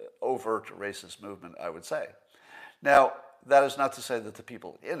overt racist movement, I would say. Now, that is not to say that the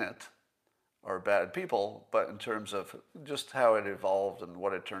people in it are bad people, but in terms of just how it evolved and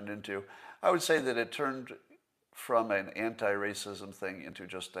what it turned into, I would say that it turned from an anti-racism thing into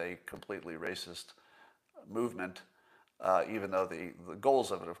just a completely racist movement, even though the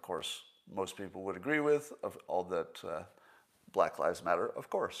goals of it, of course, most people would agree with, of all that Black Lives Matter, of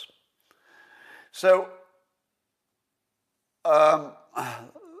course. So, I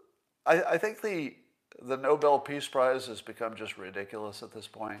think the Nobel Peace Prize has become just ridiculous at this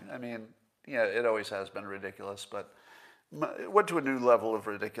point. I mean, yeah, it always has been ridiculous, but it went to a new level of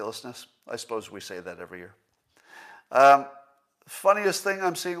ridiculousness. I suppose we say that every year. Funniest thing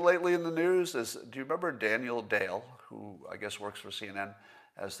I'm seeing lately in the news is, do you remember Daniel Dale, who I guess works for CNN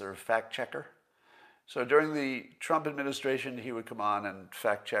as their fact checker? So during the Trump administration, he would come on and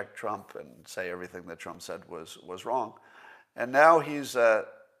fact check Trump and say everything that Trump said was wrong. And now he's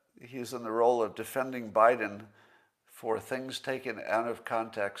in the role of defending Biden for things taken out of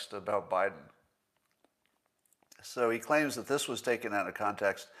context about Biden. So he claims that this was taken out of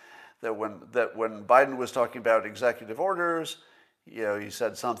context, that when Biden was talking about executive orders, you know, he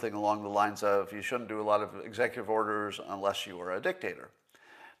said something along the lines of, you shouldn't do a lot of executive orders unless you are a dictator.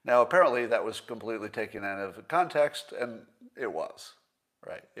 Now, apparently that was completely taken out of context, and It was,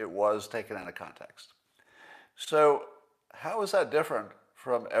 right? It was taken out of context. So how is that different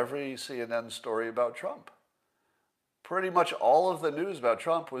from every CNN story about Trump? Pretty much all of the news about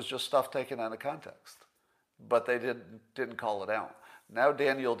Trump was just stuff taken out of context, but they didn't call it out. Now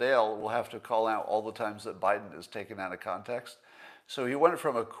Daniel Dale will have to call out all the times that Biden is taken out of context. So he went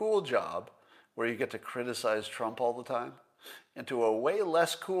from a cool job where you get to criticize Trump all the time into a way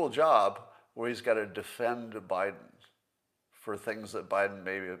less cool job where he's got to defend Biden for things that Biden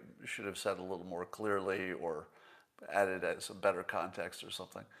maybe should have said a little more clearly or added some better context or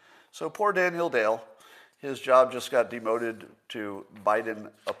something. So poor Daniel Dale, his job just got demoted to Biden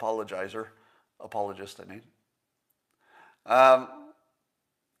apologist, I mean.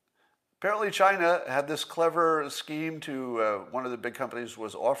 Apparently China had this clever scheme to, one of the big companies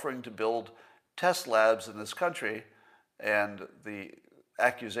was offering to build test labs in this country, and the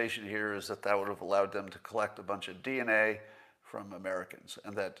accusation here is that that would have allowed them to collect a bunch of DNA from Americans,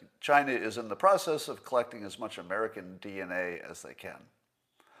 and that China is in the process of collecting as much American DNA as they can.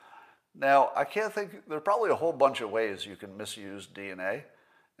 Now, I can't think, there are probably a whole bunch of ways you can misuse DNA,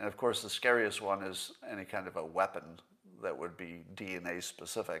 and of course the scariest one is any kind of a weapon that would be DNA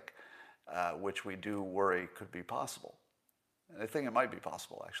specific, which we do worry could be possible. And I think it might be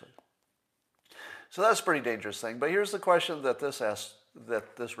possible, actually. So that's a pretty dangerous thing. But here's the question that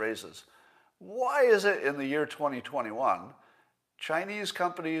this raises. Why is it in the year 2021, Chinese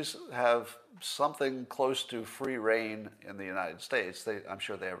companies have something close to free reign in the United States? I'm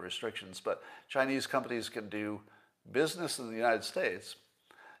sure they have restrictions, but Chinese companies can do business in the United States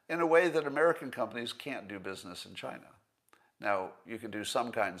in a way that American companies can't do business in China. Now, you can do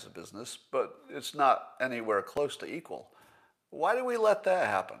some kinds of business, but it's not anywhere close to equal. Why do we let that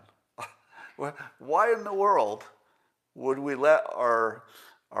happen? Why in the world would we let our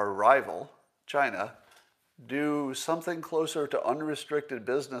rival, China, do something closer to unrestricted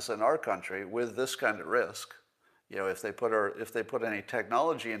business in our country with this kind of risk? You know, if they put any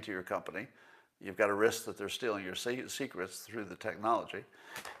technology into your company, you've got a risk that they're stealing your secrets through the technology.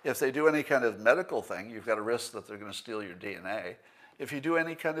 If they do any kind of medical thing, you've got a risk that they're going to steal your DNA. If you do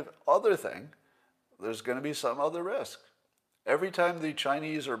any kind of other thing, there's going to be some other risk. Every time the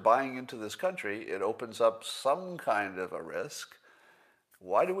Chinese are buying into this country, it opens up some kind of a risk.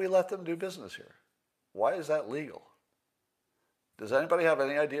 Why do we let them do business here? Why is that legal? Does anybody have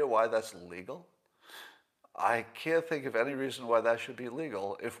any idea why that's legal? I can't think of any reason why that should be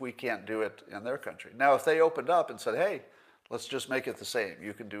legal if we can't do it in their country. Now, if they opened up and said, hey, let's just make it the same.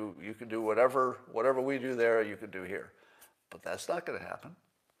 You can do whatever we do there, you can do here. But that's not going to happen.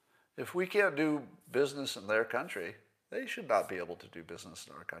 If we can't do business in their country, they should not be able to do business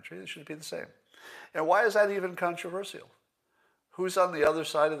in our country. It should be the same. And why is that even controversial? Who's on the other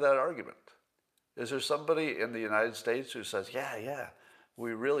side of that argument? Is there somebody in the United States who says, yeah,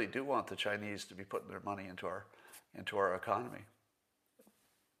 we really do want the Chinese to be putting their money into our economy?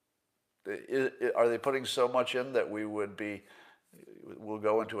 Are they putting so much in that we'll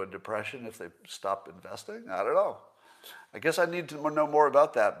go into a depression if they stop investing? I don't know. I guess I need to know more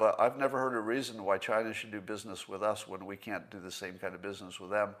about that, but I've never heard a reason why China should do business with us when we can't do the same kind of business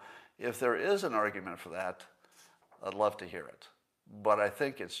with them. If there is an argument for that, I'd love to hear it. But I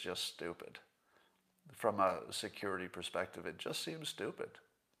think it's just stupid. From a security perspective, it just seems stupid.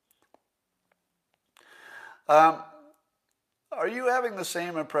 Are you having the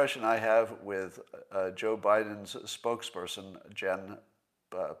same impression I have with Joe Biden's spokesperson, Jen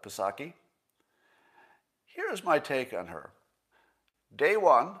Psaki? Here's my take on her. Day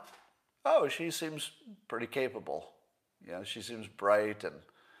one, she seems pretty capable. You know, she seems bright and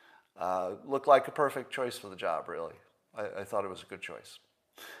looked like a perfect choice for the job, really. I thought it was a good choice.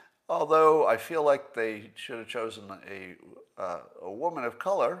 Although I feel like they should have chosen a woman of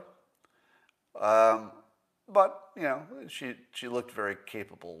color. But, you know, she looked very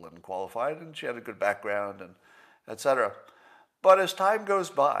capable and qualified, and she had a good background, and etc. But as time goes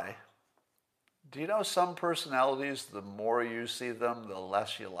by, do you know some personalities, the more you see them, the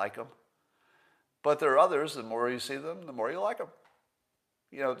less you like them? But there are others, the more you see them, the more you like them.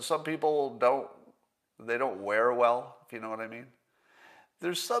 You know, some people don't wear well, if you know what I mean.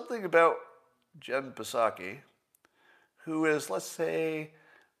 There's something about Jen Psaki, who is, let's say,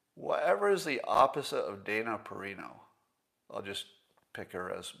 whatever is the opposite of Dana Perino. I'll just pick her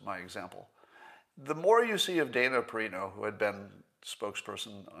as my example. The more you see of Dana Perino, who had been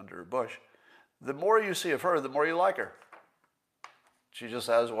spokesperson under Bush, the more you see of her, the more you like her. She just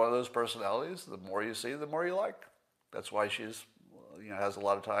has one of those personalities. The more you see, the more you like. That's why she's, has a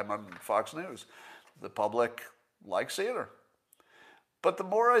lot of time on Fox News. The public likes seeing her. But the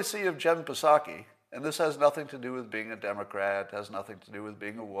more I see of Jen Psaki, And this has nothing to do with being a Democrat, has nothing to do with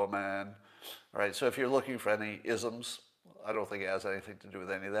being a woman, right? So if you're looking for any isms, I don't think it has anything to do with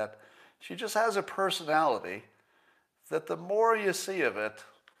any of that. She just has a personality that the more you see of it,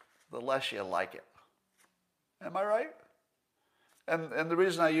 the less you like it. Am I right? And the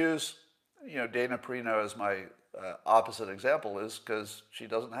reason I use, Dana Perino as my opposite example is because she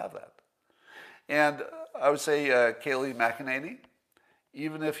doesn't have that. And I would say Kayleigh McEnany,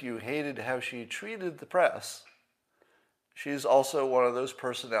 even if you hated how she treated the press, she's also one of those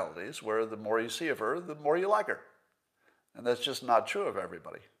personalities where the more you see of her, the more you like her. And that's just not true of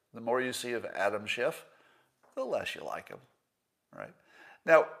everybody. The more you see of Adam Schiff, the less you like him, right?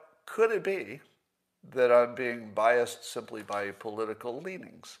 Now, could it be that I'm being biased simply by political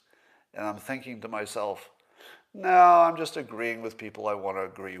leanings? And I'm thinking to myself, no, I'm just agreeing with people I want to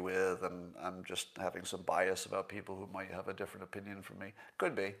agree with, and I'm just having some bias about people who might have a different opinion from me.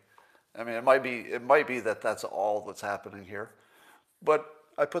 Could be. I mean, it might be that that's all that's happening here. But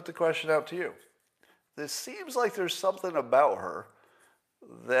I put the question out to you. It seems like there's something about her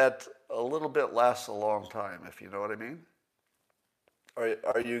that a little bit lasts a long time, if you know what I mean.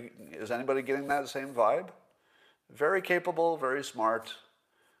 Is anybody getting that same vibe? Very capable, very smart,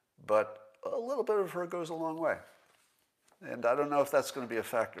 but a little bit of her goes a long way. And I don't know if that's going to be a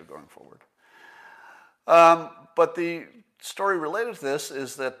factor going forward. But the story related to this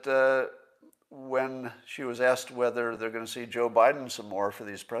is that when she was asked whether they're going to see Joe Biden some more for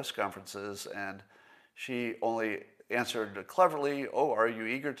these press conferences, and she only answered cleverly, "Oh, are you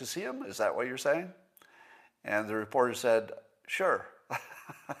eager to see him? Is that what you're saying?" And the reporter said, "Sure."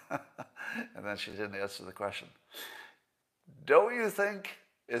 And then she didn't answer the question. Don't you think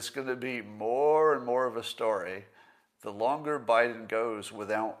it's going to be more and more of a story the longer Biden goes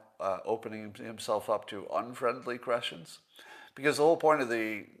without opening himself up to unfriendly questions? Because the whole point of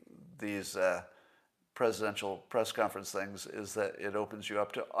these presidential press conference things is that it opens you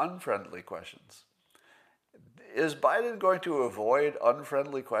up to unfriendly questions. Is Biden going to avoid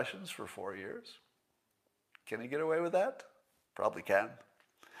unfriendly questions for 4 years? Can he get away with that? Probably can.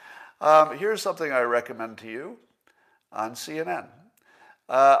 Here's something I recommend to you on CNN.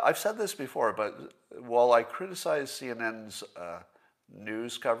 I've said this before, but while I criticize CNN's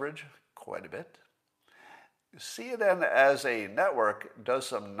news coverage quite a bit, CNN as a network does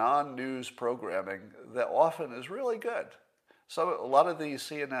some non-news programming that often is really good. So a lot of these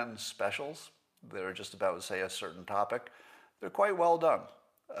CNN specials that are just about, say, a certain topic, they're quite well done,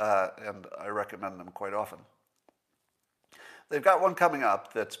 and I recommend them quite often. They've got one coming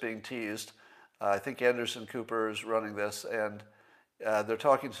up that's being teased. I think Anderson Cooper is running this, and they're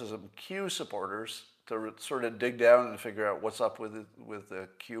talking to some Q supporters to sort of dig down and figure out what's up with the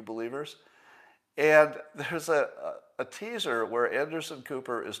Q believers. And there's a teaser where Anderson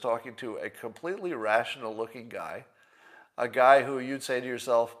Cooper is talking to a completely rational-looking guy, a guy who you'd say to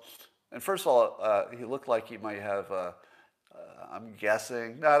yourself, and first of all, he looked like he might have, I'm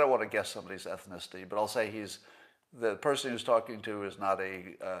guessing, no, I don't want to guess somebody's ethnicity, but I'll say the person who's talking to is not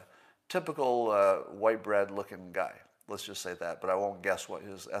a typical white bread looking guy. Let's just say that, but I won't guess what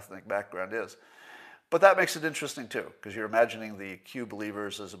his ethnic background is. But that makes it interesting too, because you're imagining the Q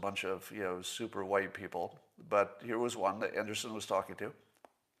believers as a bunch of super white people. But here was one that Anderson was talking to,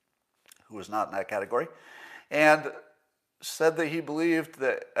 who was not in that category, and said that he believed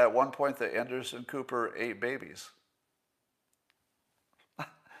that at one point that Anderson Cooper ate babies.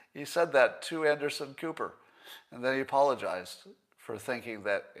 He said that to Anderson Cooper, and then he apologized for thinking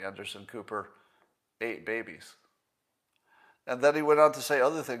that Anderson Cooper ate babies. And then he went on to say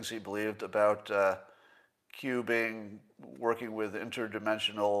other things he believed about Q working with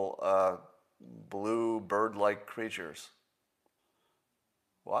interdimensional blue bird-like creatures.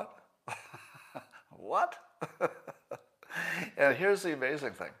 What? What? And here's the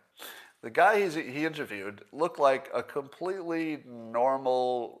amazing thing. The guy he interviewed looked like a completely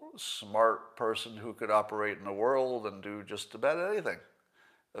normal, smart person who could operate in the world and do just about anything.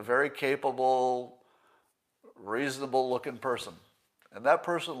 A very capable, reasonable-looking person. And that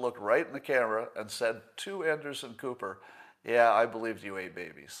person looked right in the camera and said to Anderson Cooper, "Yeah, I believed you ate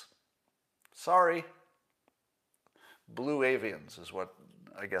babies." Sorry. Blue avians is what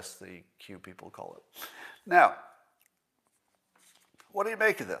I guess the Q people call it. Now, what do you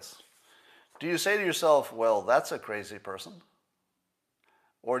make of this? Do you say to yourself, well, that's a crazy person?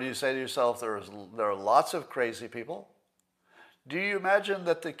 Or do you say to yourself, there are lots of crazy people? Do you imagine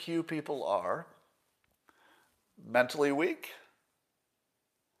that the Q people are mentally weak?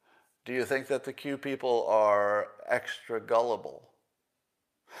 Do you think that the Q people are extra gullible?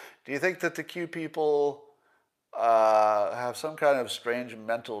 Do you think that the Q people have some kind of strange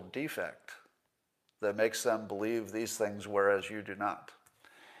mental defect? that makes them believe these things, whereas you do not.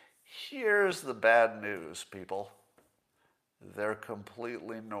 Here's the bad news, people. They're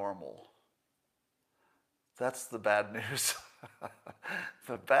completely normal. That's the bad news.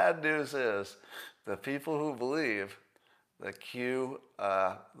 The bad news is the people who believe that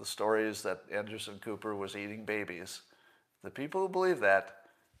the stories that Anderson Cooper was eating babies, the people who believe that,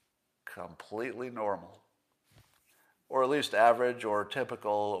 completely normal. Or at least average or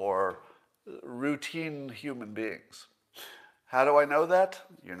typical or routine human beings. How do I know that?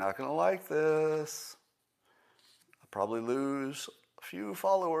 You're not going to like this. I'll probably lose a few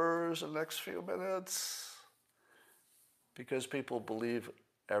followers in the next few minutes because people believe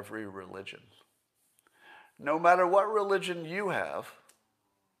every religion. No matter what religion you have,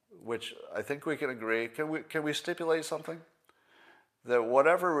 which I think we can agree, can we stipulate something? That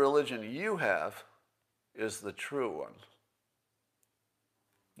whatever religion you have is the true one.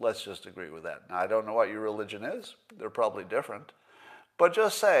 Let's just agree with that. Now, I don't know what your religion is. They're probably different. But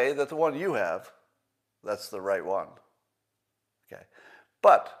just say that the one you have, that's the right one. Okay.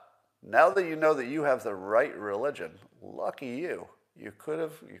 But now that you know that you have the right religion, lucky you. You could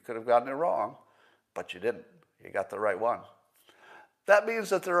have gotten it wrong, but you didn't. You got the right one. That means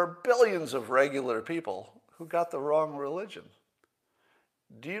that there are billions of regular people who got the wrong religion.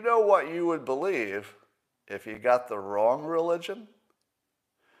 Do you know what you would believe if you got the wrong religion?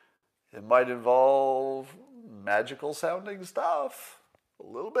 It might involve magical sounding stuff, a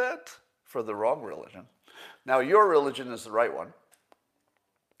little bit, for the wrong religion. Now, your religion is the right one.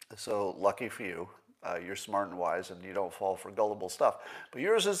 So lucky for you. You're smart and wise and you don't fall for gullible stuff. But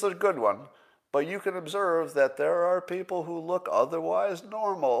yours is the good one. But you can observe that there are people who look otherwise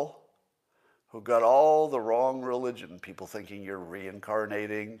normal who got all the wrong religion. People thinking you're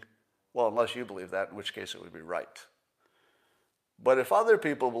reincarnating. Well, unless you believe that, in which case it would be right. But if other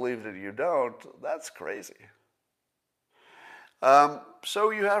people believe that you don't, that's crazy. So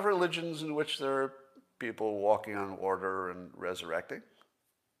you have religions in which there are people walking on water and resurrecting.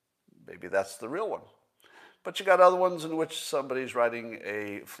 Maybe that's the real one. But you got other ones in which somebody's riding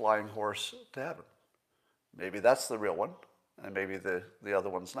a flying horse to heaven. Maybe that's the real one, and maybe the other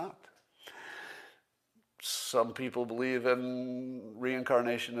one's not. Some people believe in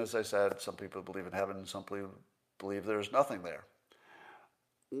reincarnation, as I said. Some people believe in heaven. Some people believe there's nothing there.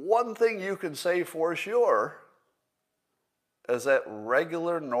 One thing you can say for sure is that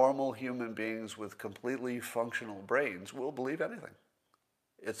regular, normal human beings with completely functional brains will believe anything.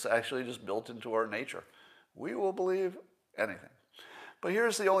 It's actually just built into our nature. We will believe anything. But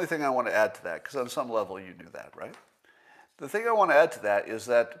here's the only thing I want to add to that, because on some level you knew that, right? The thing I want to add to that is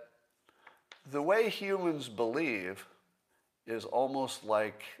that the way humans believe is almost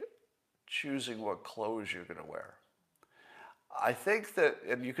like choosing what clothes you're going to wear. I think that,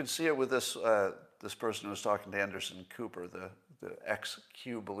 and you can see it with this person who was talking to Anderson Cooper, the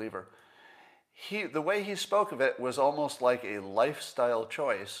ex-Q believer. The way he spoke of it was almost like a lifestyle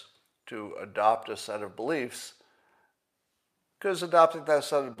choice to adopt a set of beliefs, because adopting that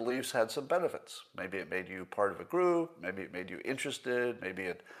set of beliefs had some benefits. Maybe it made you part of a group, maybe it made you interested, maybe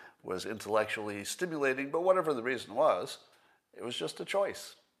it was intellectually stimulating, but whatever the reason was, it was just a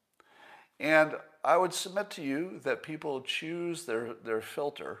choice. And I would submit to you that people choose their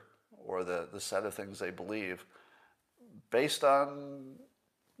filter, or the set of things they believe, based on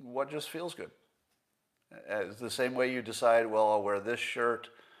what just feels good. It's the same way you decide, well, I'll wear this shirt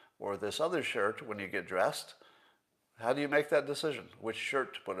or this other shirt when you get dressed. How do you make that decision? Which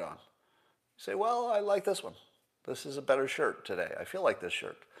shirt to put on? You say, well, I like this one. This is a better shirt today. I feel like this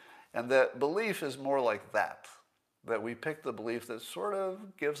shirt. And the belief is more like that we pick the belief that sort of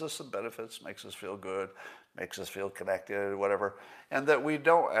gives us some benefits, makes us feel good, makes us feel connected, whatever, and that we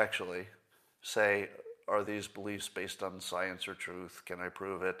don't actually say, are these beliefs based on science or truth? Can I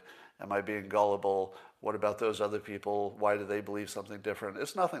prove it? Am I being gullible? What about those other people? Why do they believe something different?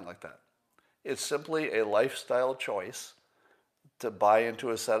 It's nothing like that. It's simply a lifestyle choice to buy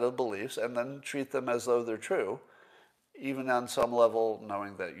into a set of beliefs and then treat them as though they're true, even on some level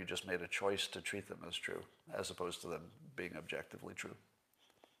knowing that you just made a choice to treat them as true, as opposed to them being objectively true.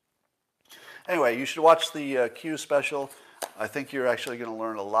 Anyway, you should watch the Q special. I think you're actually going to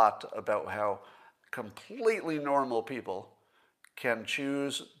learn a lot about how completely normal people can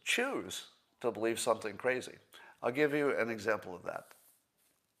choose to believe something crazy. I'll give you an example of that.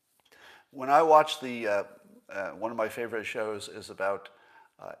 When I watch one of my favorite shows is about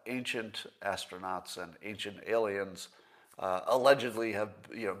ancient astronauts and ancient aliens allegedly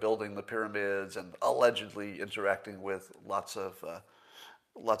building the pyramids and allegedly interacting with lots of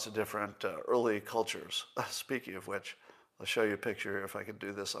different early cultures. Speaking of which, I'll show you a picture if I can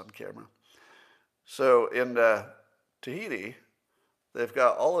do this on camera. So in Tahiti, they've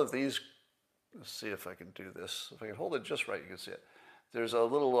got all of these. Let's see if I can do this. If I can hold it just right, you can see it. There's a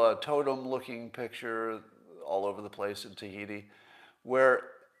little totem-looking picture all over the place in Tahiti where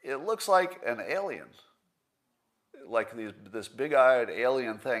it looks like an alien, like this big-eyed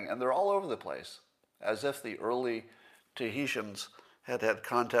alien thing, and they're all over the place, as if the early Tahitians had had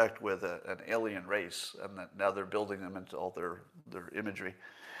contact with an alien race, and that now they're building them into all their imagery.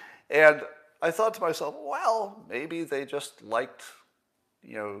 And I thought to myself, well, maybe they just liked,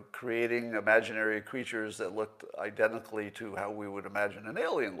 creating imaginary creatures that looked identically to how we would imagine an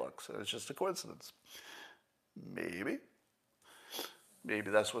alien looks. And it's just a coincidence. Maybe. Maybe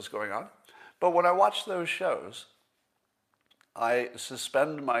that's what's going on. But when I watch those shows, I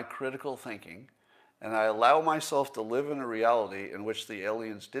suspend my critical thinking and I allow myself to live in a reality in which the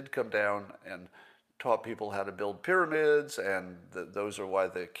aliens did come down and taught people how to build pyramids, and those are why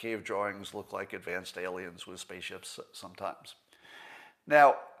the cave drawings look like advanced aliens with spaceships sometimes.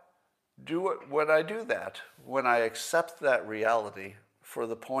 Now, when I do that, when I accept that reality for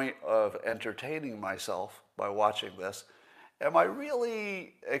the point of entertaining myself by watching this, am I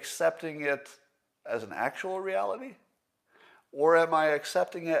really accepting it as an actual reality? Or am I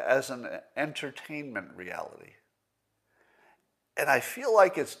accepting it as an entertainment reality? And I feel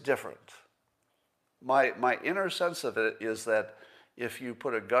like it's different. My inner sense of it is that if you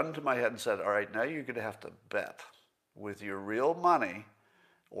put a gun to my head and said, all right, now you're going to have to bet with your real money,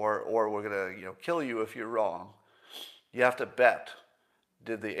 or we're going to kill you if you're wrong, you have to bet.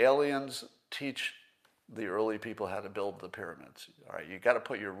 Did the aliens teach the early people how to build the pyramids? All right, you got to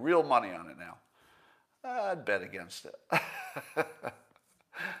put your real money on it now. I'd bet against it.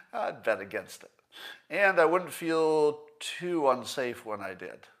 I'd bet against it. And I wouldn't feel too unsafe when I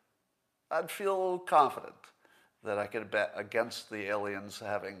did. I'd feel confident that I could bet against the aliens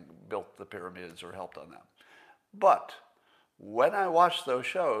having built the pyramids or helped on them. But when I watch those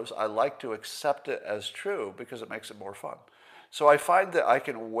shows, I like to accept it as true because it makes it more fun. So I find that I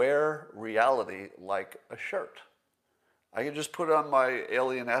can wear reality like a shirt. I can just put on my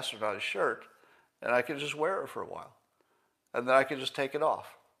alien astronaut shirt and I can just wear it for a while. And then I can just take it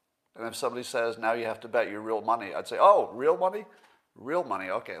off. And if somebody says, now you have to bet your real money, I'd say, oh, real money? Real money,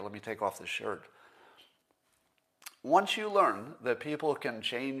 okay, let me take off this shirt. Once you learn that people can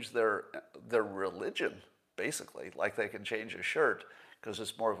change their religion, basically, like they can change a shirt, because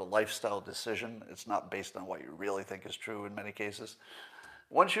it's more of a lifestyle decision, it's not based on what you really think is true in many cases.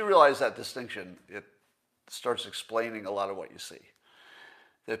 Once you realize that distinction, it starts explaining a lot of what you see.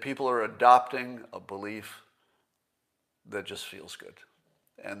 That people are adopting a belief that just feels good.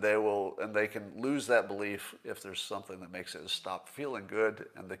 And they can lose that belief if there's something that makes it stop feeling good.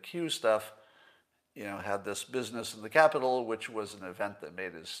 And the Q stuff, had this business in the Capitol, which was an event that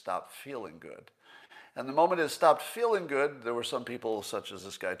made it stop feeling good. And the moment it stopped feeling good, there were some people, such as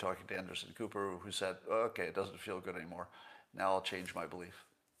this guy talking to Anderson Cooper, who said, okay, it doesn't feel good anymore. Now I'll change my belief.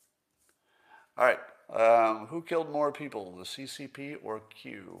 All right, who killed more people, the CCP or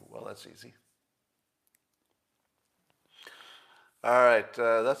Q? Well, that's easy. All right,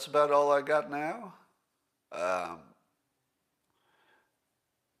 that's about all I got now. I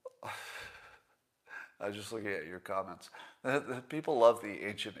was just looking at your comments. People love the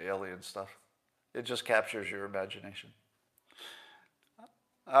ancient alien stuff. It just captures your imagination.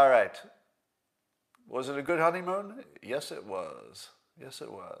 All right. Was it a good honeymoon? Yes, it was. Yes,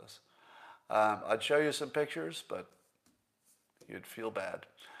 it was. I'd show you some pictures, but you'd feel bad.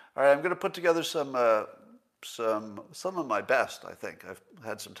 All right, I'm going to put together some of my best, I think. I've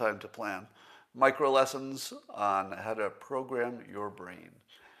had some time to plan. Micro lessons on how to program your brain.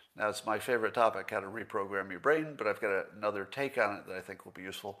 Now, it's my favorite topic, how to reprogram your brain, but I've got another take on it that I think will be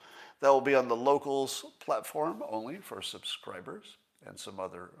useful. That will be on the Locals platform only for subscribers, and some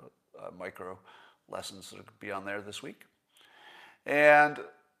other micro lessons that will be on there this week. And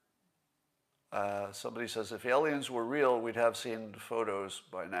somebody says, if aliens were real, we'd have seen photos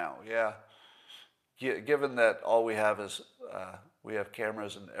by now. Yeah. Given that all we have is we have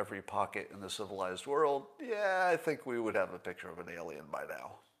cameras in every pocket in the civilized world, yeah, I think we would have a picture of an alien by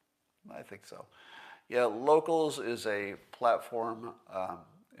now. I think so. Yeah, Locals is a platform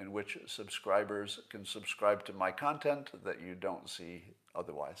in which subscribers can subscribe to my content that you don't see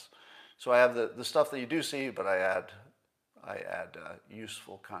otherwise. So I have the stuff that you do see, but I add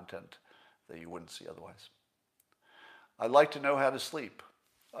useful content that you wouldn't see otherwise. I'd like to know how to sleep.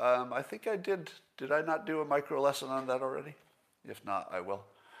 I think I did. Did I not do a micro lesson on that already? If not, I will.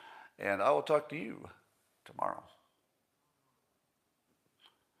 And I will talk to you tomorrow.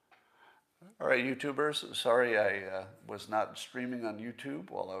 All right, YouTubers, sorry I was not streaming on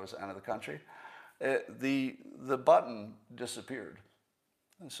YouTube while I was out of the country. The button disappeared.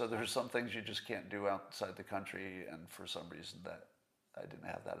 And so there's some things you just can't do outside the country, and for some reason that I didn't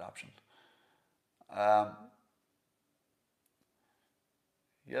have that option.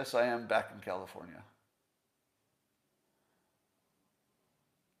 Yes, I am back in California.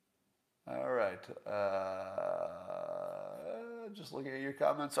 All right. Just looking at your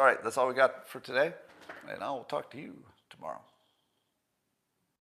comments. All right, that's all we got for today, and I will talk to you tomorrow.